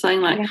of just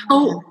saying like,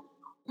 "Oh,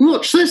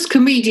 watch this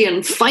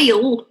comedian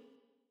fail."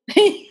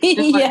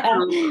 Like,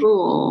 "Oh,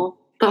 cool,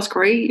 that's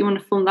great. You want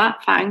to film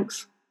that?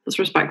 Thanks. That's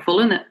respectful,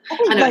 isn't it?"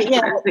 I know.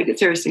 Take it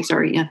seriously.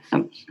 Sorry. Yeah.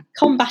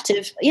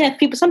 Combative. Yeah.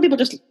 Some people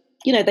just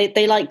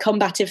they like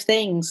combative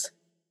things,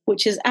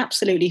 which is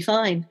absolutely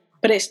fine.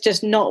 But it's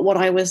just not what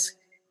I was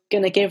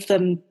going to give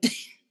them.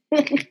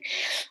 They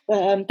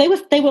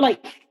were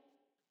like,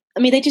 I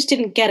mean, they just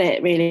didn't get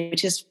it really,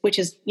 which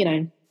is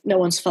no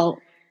one's fault.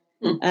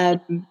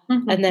 And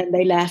then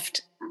they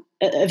left.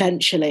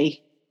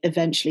 Eventually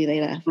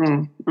they left.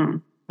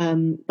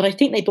 But I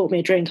think they bought me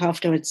a drink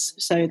afterwards,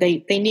 so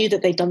they knew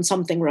that they'd done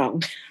something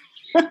wrong.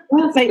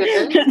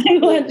 They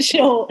weren't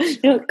sure.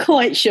 They weren't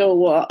quite sure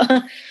what.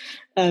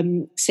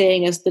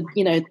 Seeing as the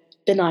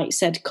night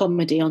said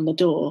comedy on the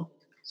door,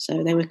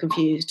 so they were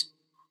confused.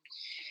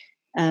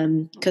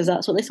 Because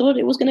that's what they thought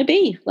it was going to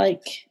be.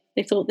 Like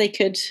they thought they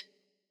could,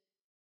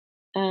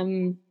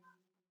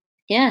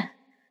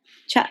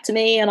 chat to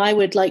me, and I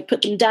would like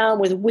put them down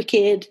with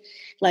wicked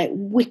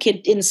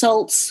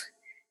insults.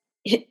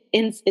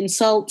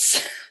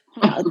 Insults.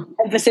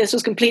 Emphasis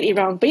was completely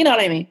wrong, but you know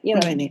what I mean.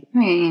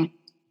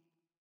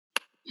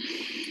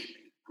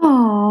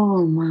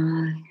 Oh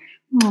my!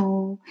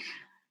 Oh,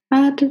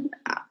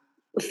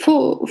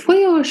 for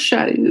your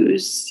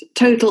shows,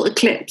 Total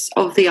Eclipse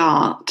of the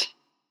Art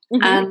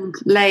and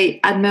Les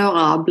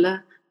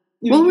Admirables,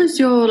 what was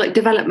your like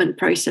development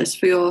process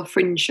for your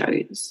fringe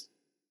shows?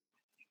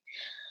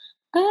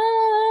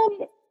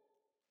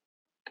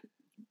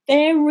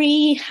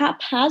 Very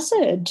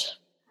haphazard.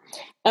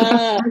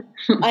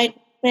 I'd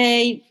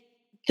say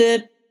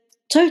the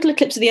Total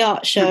Eclipse of the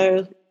Art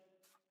show,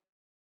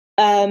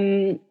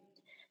 that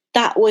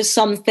was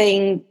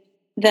something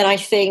that I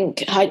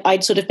think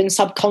I'd sort of been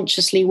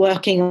subconsciously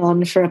working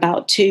on for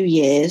about 2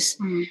 years.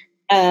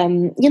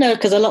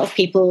 Because a lot of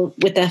people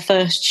with their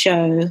first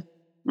show,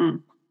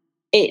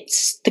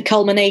 it's the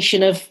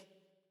culmination of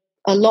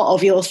a lot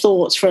of your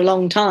thoughts for a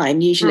long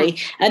time usually,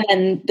 and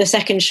then the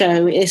second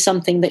show is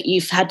something that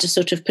you've had to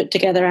sort of put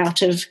together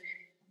out of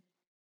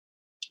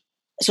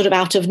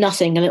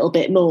nothing a little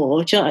bit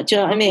more. Do you know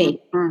what I mean?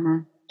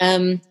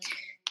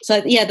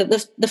 So yeah,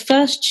 the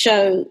first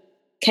show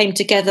came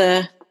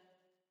together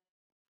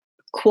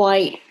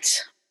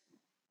quite.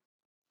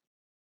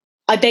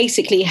 I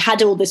basically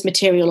had all this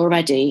material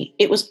already.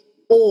 It was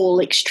all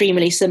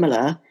extremely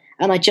similar,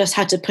 and I just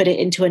had to put it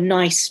into a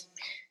nice,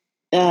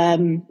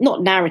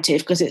 not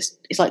narrative, because it's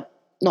like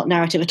not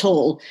narrative at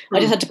all. I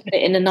just had to put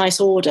it in a nice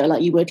order,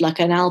 like you would like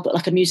an album,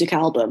 like a music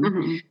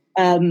album.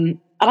 And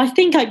I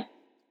think I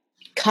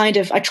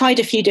tried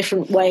a few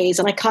different ways,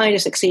 and I kind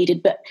of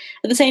succeeded. But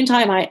at the same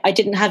time, I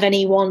didn't have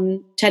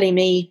anyone telling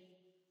me.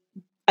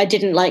 I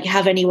didn't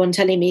have anyone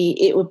telling me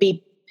it would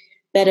be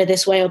better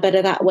this way or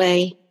better that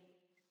way.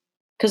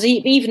 Because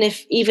even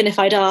if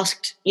I'd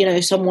asked,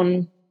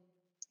 someone,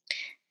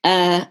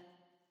 a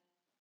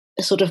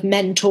sort of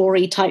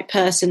mentor-y type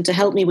person to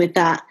help me with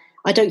that,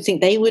 I don't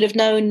think they would have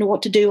known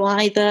what to do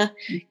either.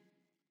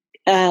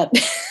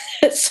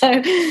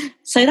 So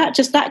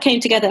that came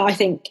together. I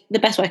think the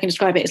best way I can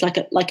describe it is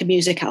like a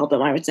music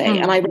album, I would say.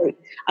 And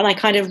I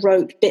kind of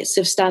wrote bits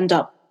of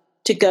stand-up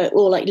to go,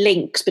 or like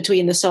links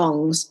between the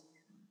songs,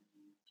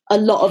 a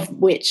lot of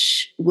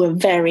which were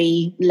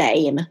very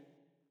lame,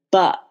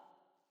 but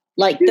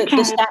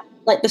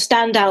the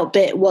standout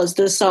bit was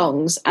the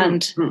songs,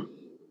 and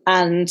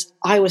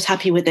I was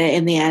happy with it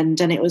in the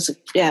end, and it was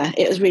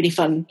really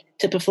fun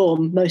to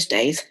perform most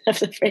days of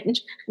the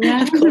Fringe.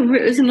 Yeah, it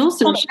was an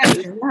awesome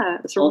show. Yeah,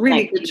 it's a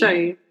really good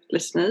show,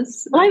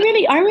 listeners. Well,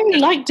 I really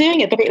liked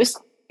doing it, but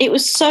it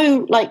was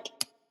so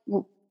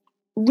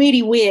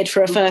really weird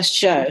for a first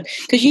show,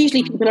 because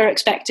usually people are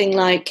expecting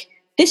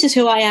this is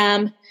who I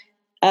am,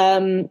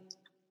 a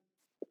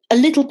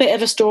little bit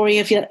of a story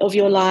of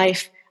your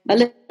life, a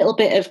little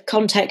bit of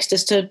context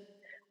as to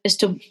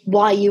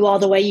why you are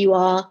the way you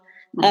are,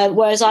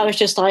 whereas I was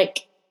just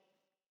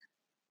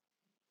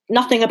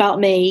nothing about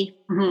me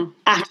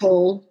at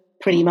all,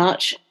 pretty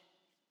much,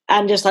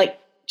 and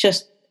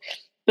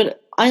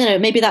but I don't know,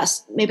 maybe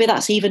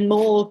that's even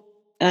more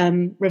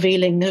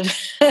revealing of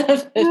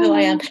who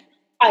I am.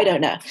 I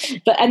don't know,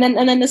 but and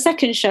then the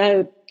second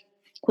show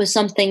was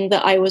something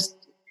that I was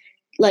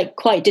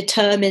quite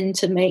determined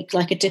to make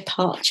a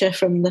departure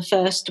from the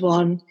first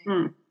one.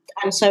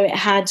 And so it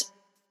had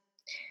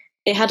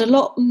a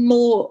lot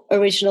more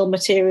original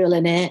material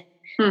in it,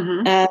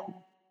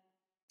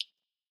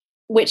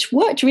 which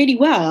worked really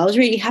well. I was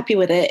really happy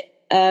with it,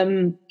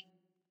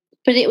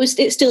 but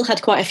it still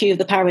had quite a few of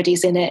the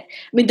parodies in it.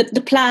 I mean, the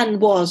plan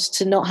was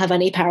to not have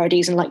any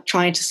parodies and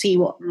trying to see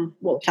what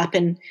would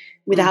happen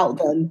without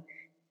them.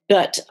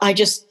 But I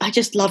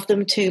just loved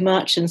them too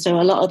much, and so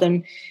a lot of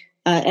them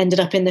ended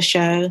up in the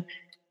show.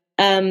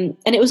 And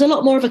it was a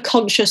lot more of a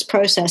conscious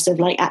process of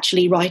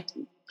actually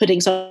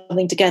putting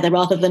something together,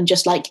 rather than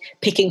just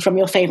picking from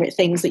your favorite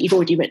things that you've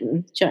already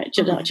written. Do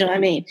you know what I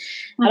mean?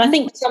 And I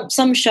think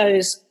some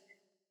shows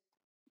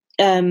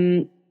are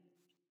more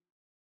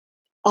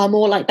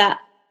like that.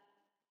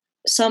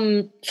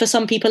 For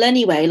some people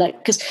anyway,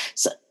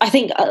 because I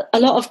think a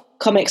lot of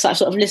comics I've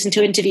sort of listened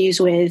to interviews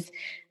with,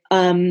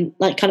 kind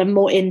of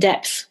more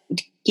in-depth,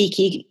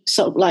 geeky,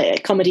 sort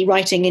of comedy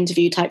writing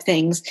interview type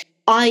things,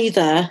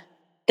 either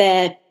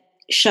their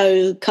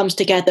show comes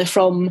together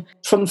from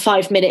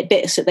 5-minute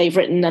bits that they've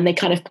written, and they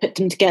kind of put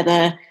them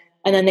together,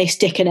 and then they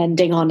stick an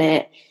ending on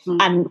it.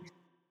 And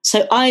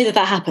so either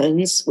that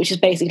happens, which is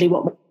basically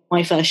what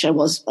my first show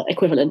was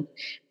equivalent,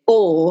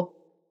 or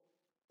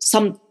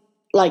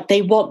like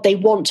they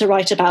want to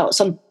write about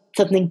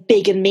something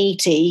big and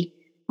meaty,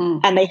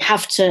 and they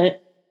have to,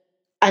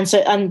 and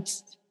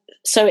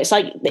so it's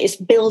like it's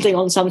building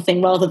on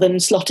something rather than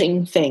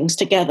slotting things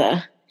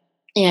together.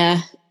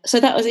 Yeah. So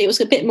it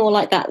was a bit more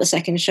like that, the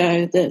second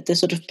show, the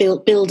sort of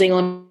building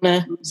on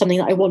something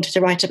that I wanted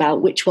to write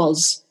about, which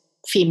was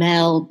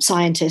female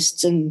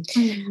scientists and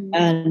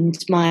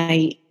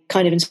my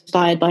kind of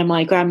inspired by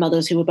my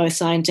grandmothers who were both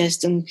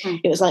scientists, and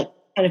it was like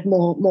kind of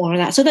more of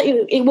that. So that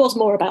it was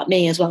more about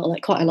me as well,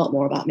 like quite a lot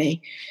more about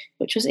me,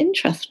 which was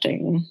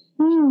interesting.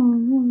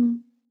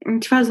 In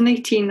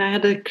 2018, I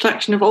had a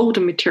collection of older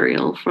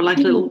material for like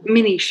a little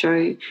mini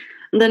show.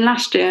 And then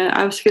last year,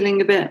 I was feeling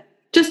a bit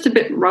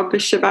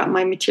rubbish about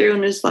my material.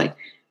 And it's like,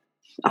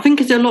 I think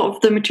because a lot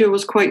of the material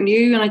was quite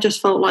new, and I just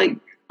felt like,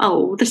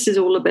 oh, this is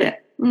all a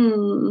bit,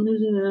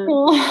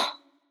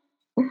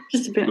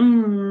 just a bit,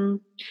 And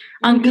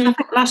because I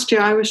think last year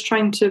I was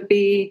trying to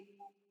be,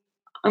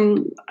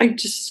 I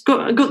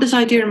got this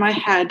idea in my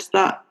head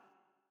that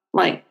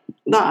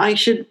I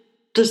should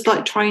just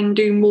like try and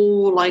do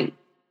more like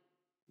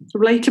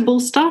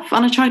relatable stuff,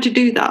 and I tried to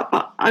do that,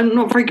 but I'm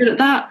not very good at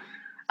that,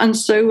 and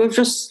so I've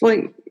just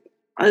like,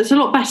 it's a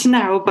lot better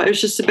now, but it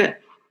was just a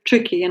bit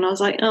tricky, and I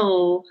was like,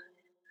 oh.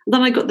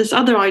 Then I got this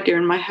other idea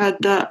in my head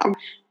that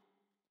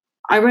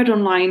I read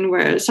online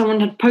where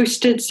someone had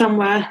posted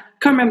somewhere,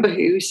 can't remember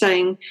who,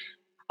 saying,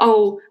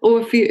 oh,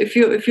 or if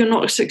you're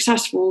not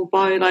successful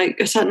by like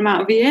a certain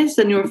amount of years,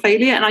 then you're a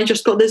failure. And I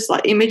just got this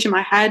like image in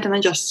my head, and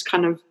I just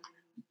kind of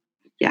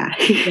yeah.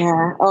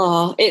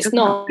 Oh, it's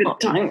not a good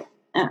time.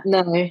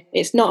 No,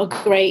 it's not a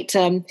great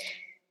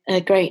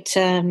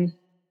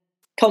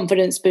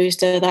confidence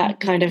booster, that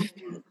kind of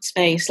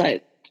space.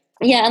 Like,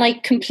 yeah, and I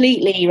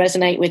completely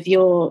resonate with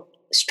your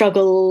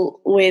struggle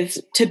with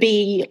to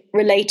be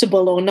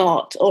relatable or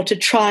not, or to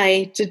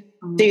try to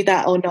do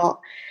that or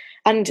not.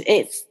 And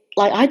it's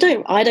like I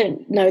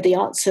don't know the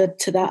answer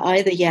to that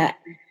either yet,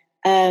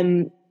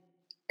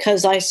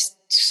 because I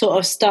sort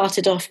of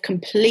started off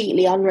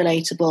completely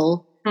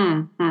unrelatable.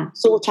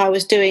 Thought I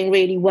was doing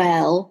really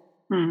well,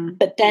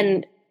 but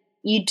then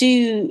you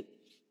do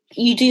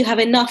have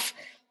enough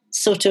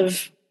sort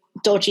of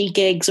dodgy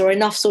gigs or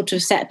enough sort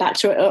of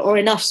setbacks or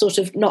enough sort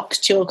of knocks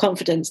to your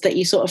confidence that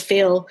you sort of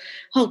feel,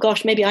 oh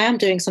gosh, maybe I am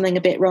doing something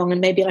a bit wrong,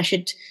 and maybe I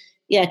should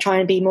try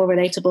and be more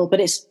relatable.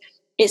 But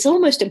it's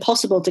almost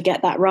impossible to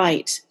get that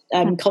right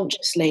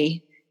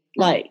consciously,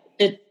 like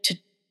to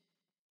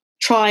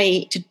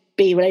try to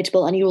be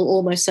relatable, and you will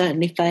almost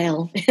certainly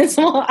fail. Is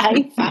what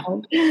I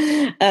found,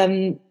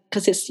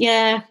 because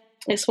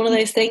it's one of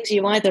those things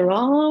you either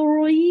are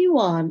or you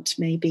aren't,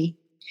 maybe.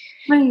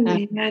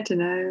 I don't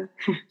know.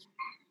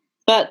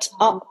 But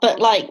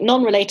like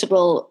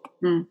non-relatable,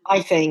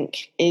 I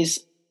think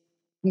is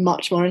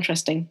much more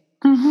interesting.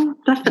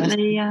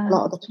 Definitely, a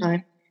lot of the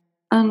time.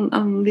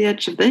 On the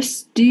edge of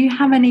this, do you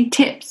have any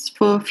tips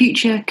for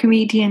future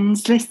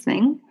comedians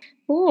listening?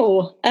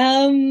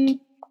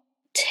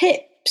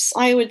 Tips,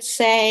 I would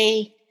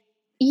say,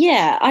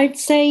 I'd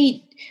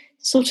say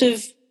sort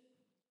of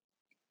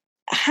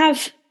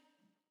have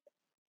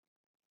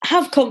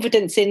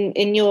confidence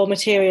in your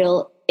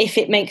material if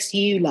it makes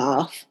you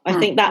laugh. I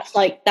think that's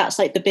like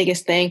the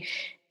biggest thing.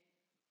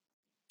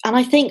 And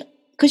I think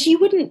because you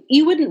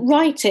wouldn't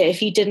write it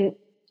if it didn't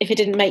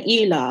make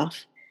you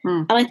laugh.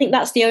 And I think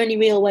that's the only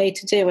real way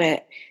to do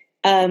it.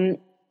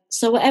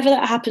 So whatever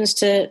that happens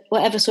to,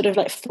 whatever sort of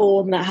like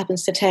form that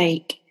happens to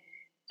take,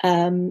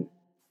 then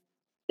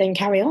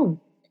carry on.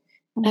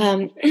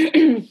 So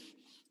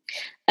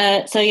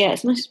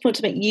it's most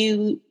important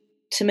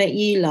to make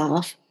you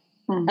laugh.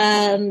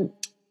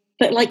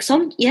 But like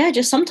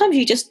just sometimes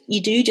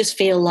you do just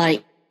feel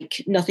like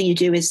nothing you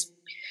do is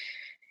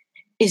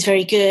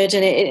very good,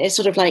 and it's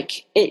sort of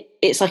like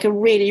it's like a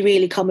really,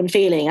 really common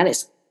feeling, and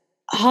it's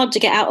hard to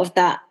get out of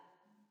that,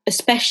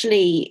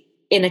 especially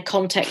in a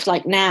context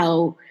like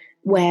now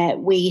where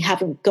we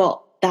haven't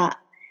got that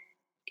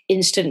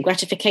instant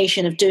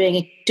gratification of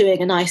doing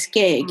a nice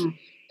gig.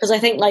 Because I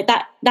think like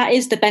that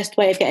is the best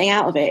way of getting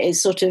out of it,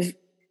 is sort of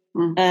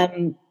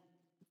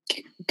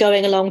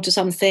going along to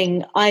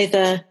something,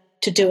 either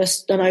to do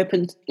an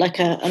open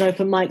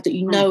mic that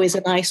you know is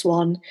a nice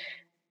one.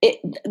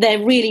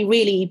 They're really,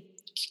 really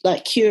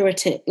like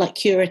curative. I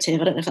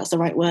don't know if that's the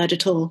right word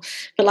at all,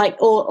 but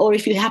like, or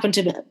if you happen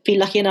to be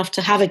lucky enough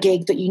to have a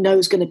gig that you know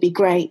is going to be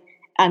great,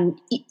 and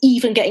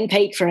even getting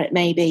paid for it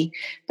maybe,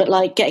 but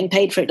like getting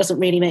paid for it doesn't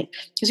really make,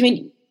 because I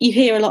mean you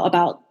hear a lot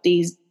about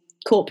these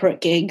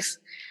corporate gigs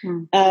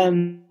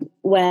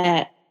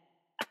where,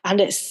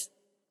 and it's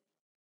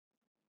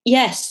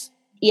yes,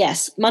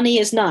 money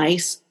is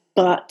nice,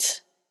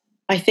 but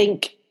I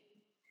think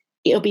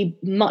it'll be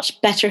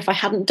much better if I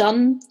hadn't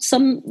done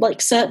some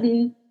like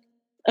certain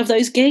of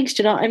those gigs.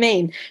 Do you know what I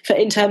mean?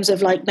 In terms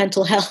of like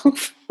mental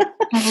health.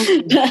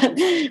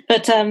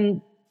 but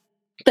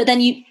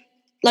then you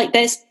like,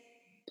 there's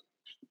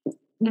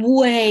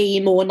way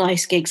more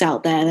nice gigs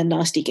out there than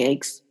nasty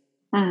gigs.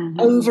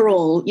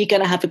 Overall, you're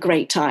going to have a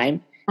great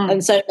time.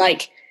 And so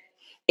like,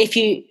 I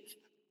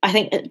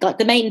think like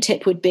the main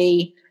tip would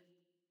be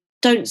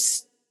don't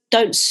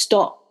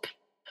stop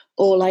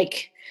or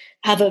like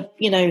have a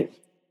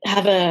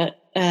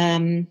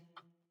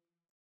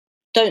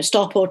don't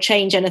stop or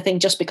change anything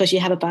just because you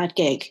have a bad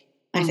gig.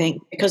 I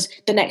think because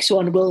the next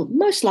one will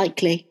most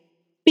likely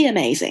be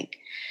amazing,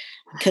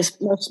 because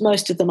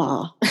most of them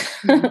are.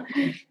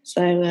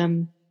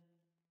 So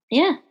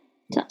yeah,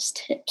 that's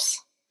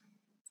tips.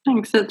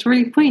 Thanks, that's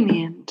really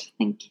poignant.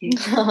 Thank you.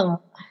 I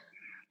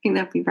think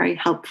that'd be very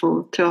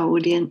helpful to our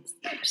audience.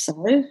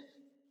 So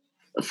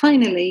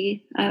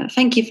finally,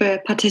 thank you for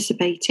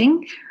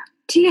participating.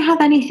 Do you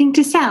have anything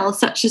to sell,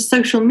 such as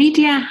social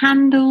media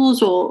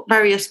handles or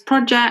various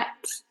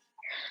projects?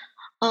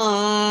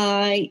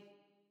 I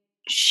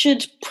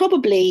should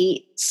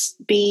probably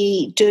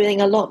be doing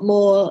a lot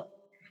more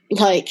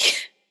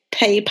like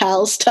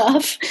PayPal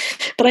stuff,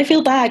 but I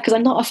feel bad because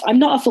I'm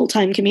not a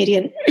full-time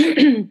comedian.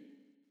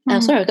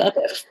 I'm sorry, I've got a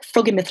bit of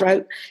frog in my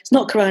throat. It's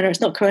not corona.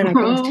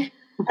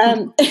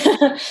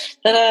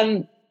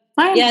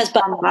 But yes,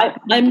 but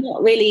I'm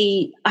not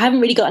really. I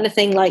haven't really got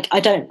anything like. I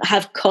don't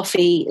have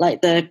coffee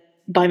like the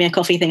buy me a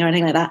coffee thing or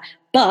anything like that.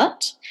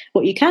 But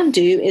what you can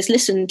do is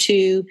listen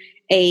to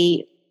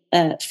a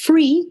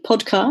free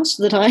podcast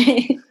that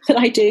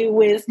I do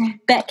with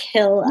Beck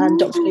Hill and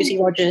Dr. Lucy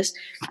Rogers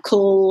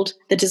called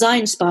the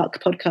Design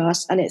Spark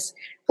Podcast, and it's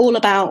all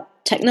about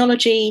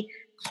technology,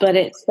 but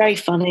it's very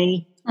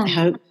funny. I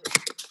hope,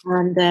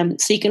 and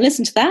so you can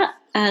listen to that,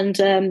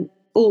 and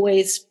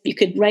always you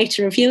could rate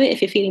and review it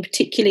if you're feeling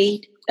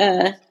particularly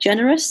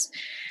generous.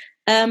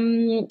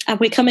 And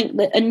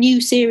a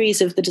new series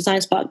of the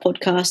Design Spark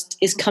podcast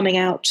is coming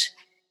out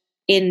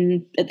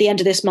at the end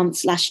of this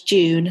month /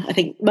 June. I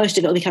think most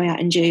of it will be coming out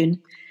in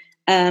June,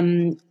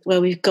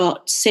 where we've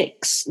got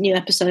 6 new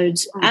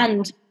episodes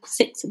and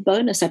 6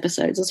 bonus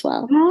episodes as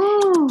well.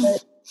 So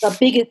it's our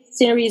biggest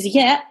series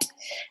yet.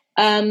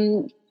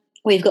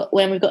 We've got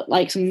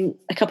like a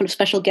couple of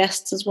special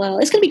guests as well.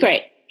 It's going to be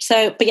great.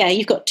 So, but yeah,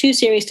 you've got 2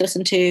 series to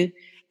listen to,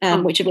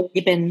 which have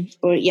already been,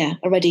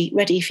 already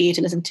ready for you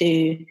to listen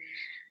to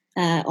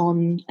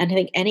on, and I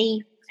think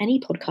any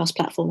podcast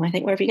platform. I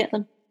think wherever you get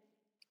them.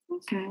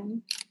 Okay,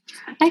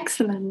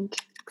 excellent.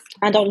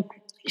 And on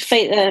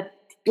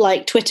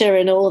like Twitter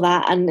and all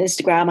that, and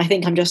Instagram, I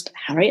think I'm just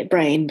Harriet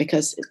Brain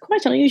because it's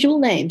quite an unusual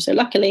name. So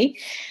luckily,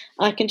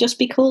 I can just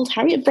be called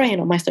Harriet Brain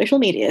on my social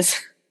medias.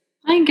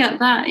 I get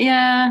that.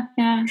 Yeah.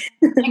 I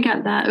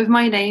get that with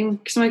my name,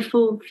 because my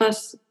full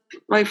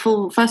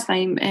first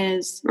name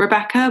is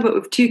Rebecca, but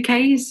with 2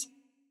 Ks,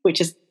 which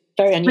is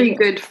very unusual.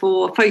 Pretty good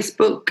for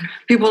Facebook.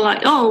 People are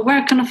like, oh,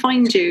 where can I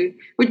find you?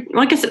 Which,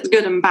 I guess it's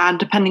good and bad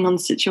depending on the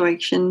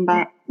situation,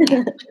 but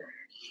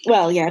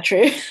well, yeah,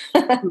 true.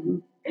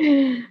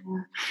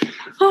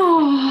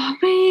 Oh,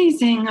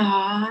 amazing.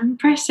 Oh,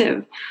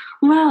 impressive.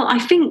 Well, I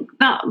think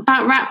that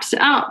wraps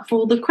it up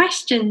for the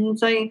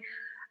questions. A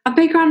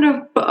big round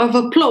of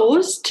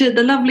applause to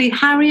the lovely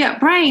Harriet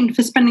Brain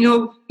for spending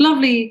a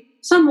lovely,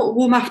 somewhat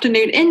warm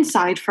afternoon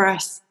inside for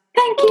us.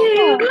 Thank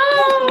you.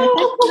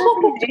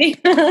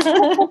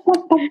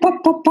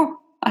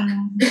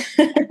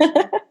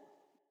 Oh.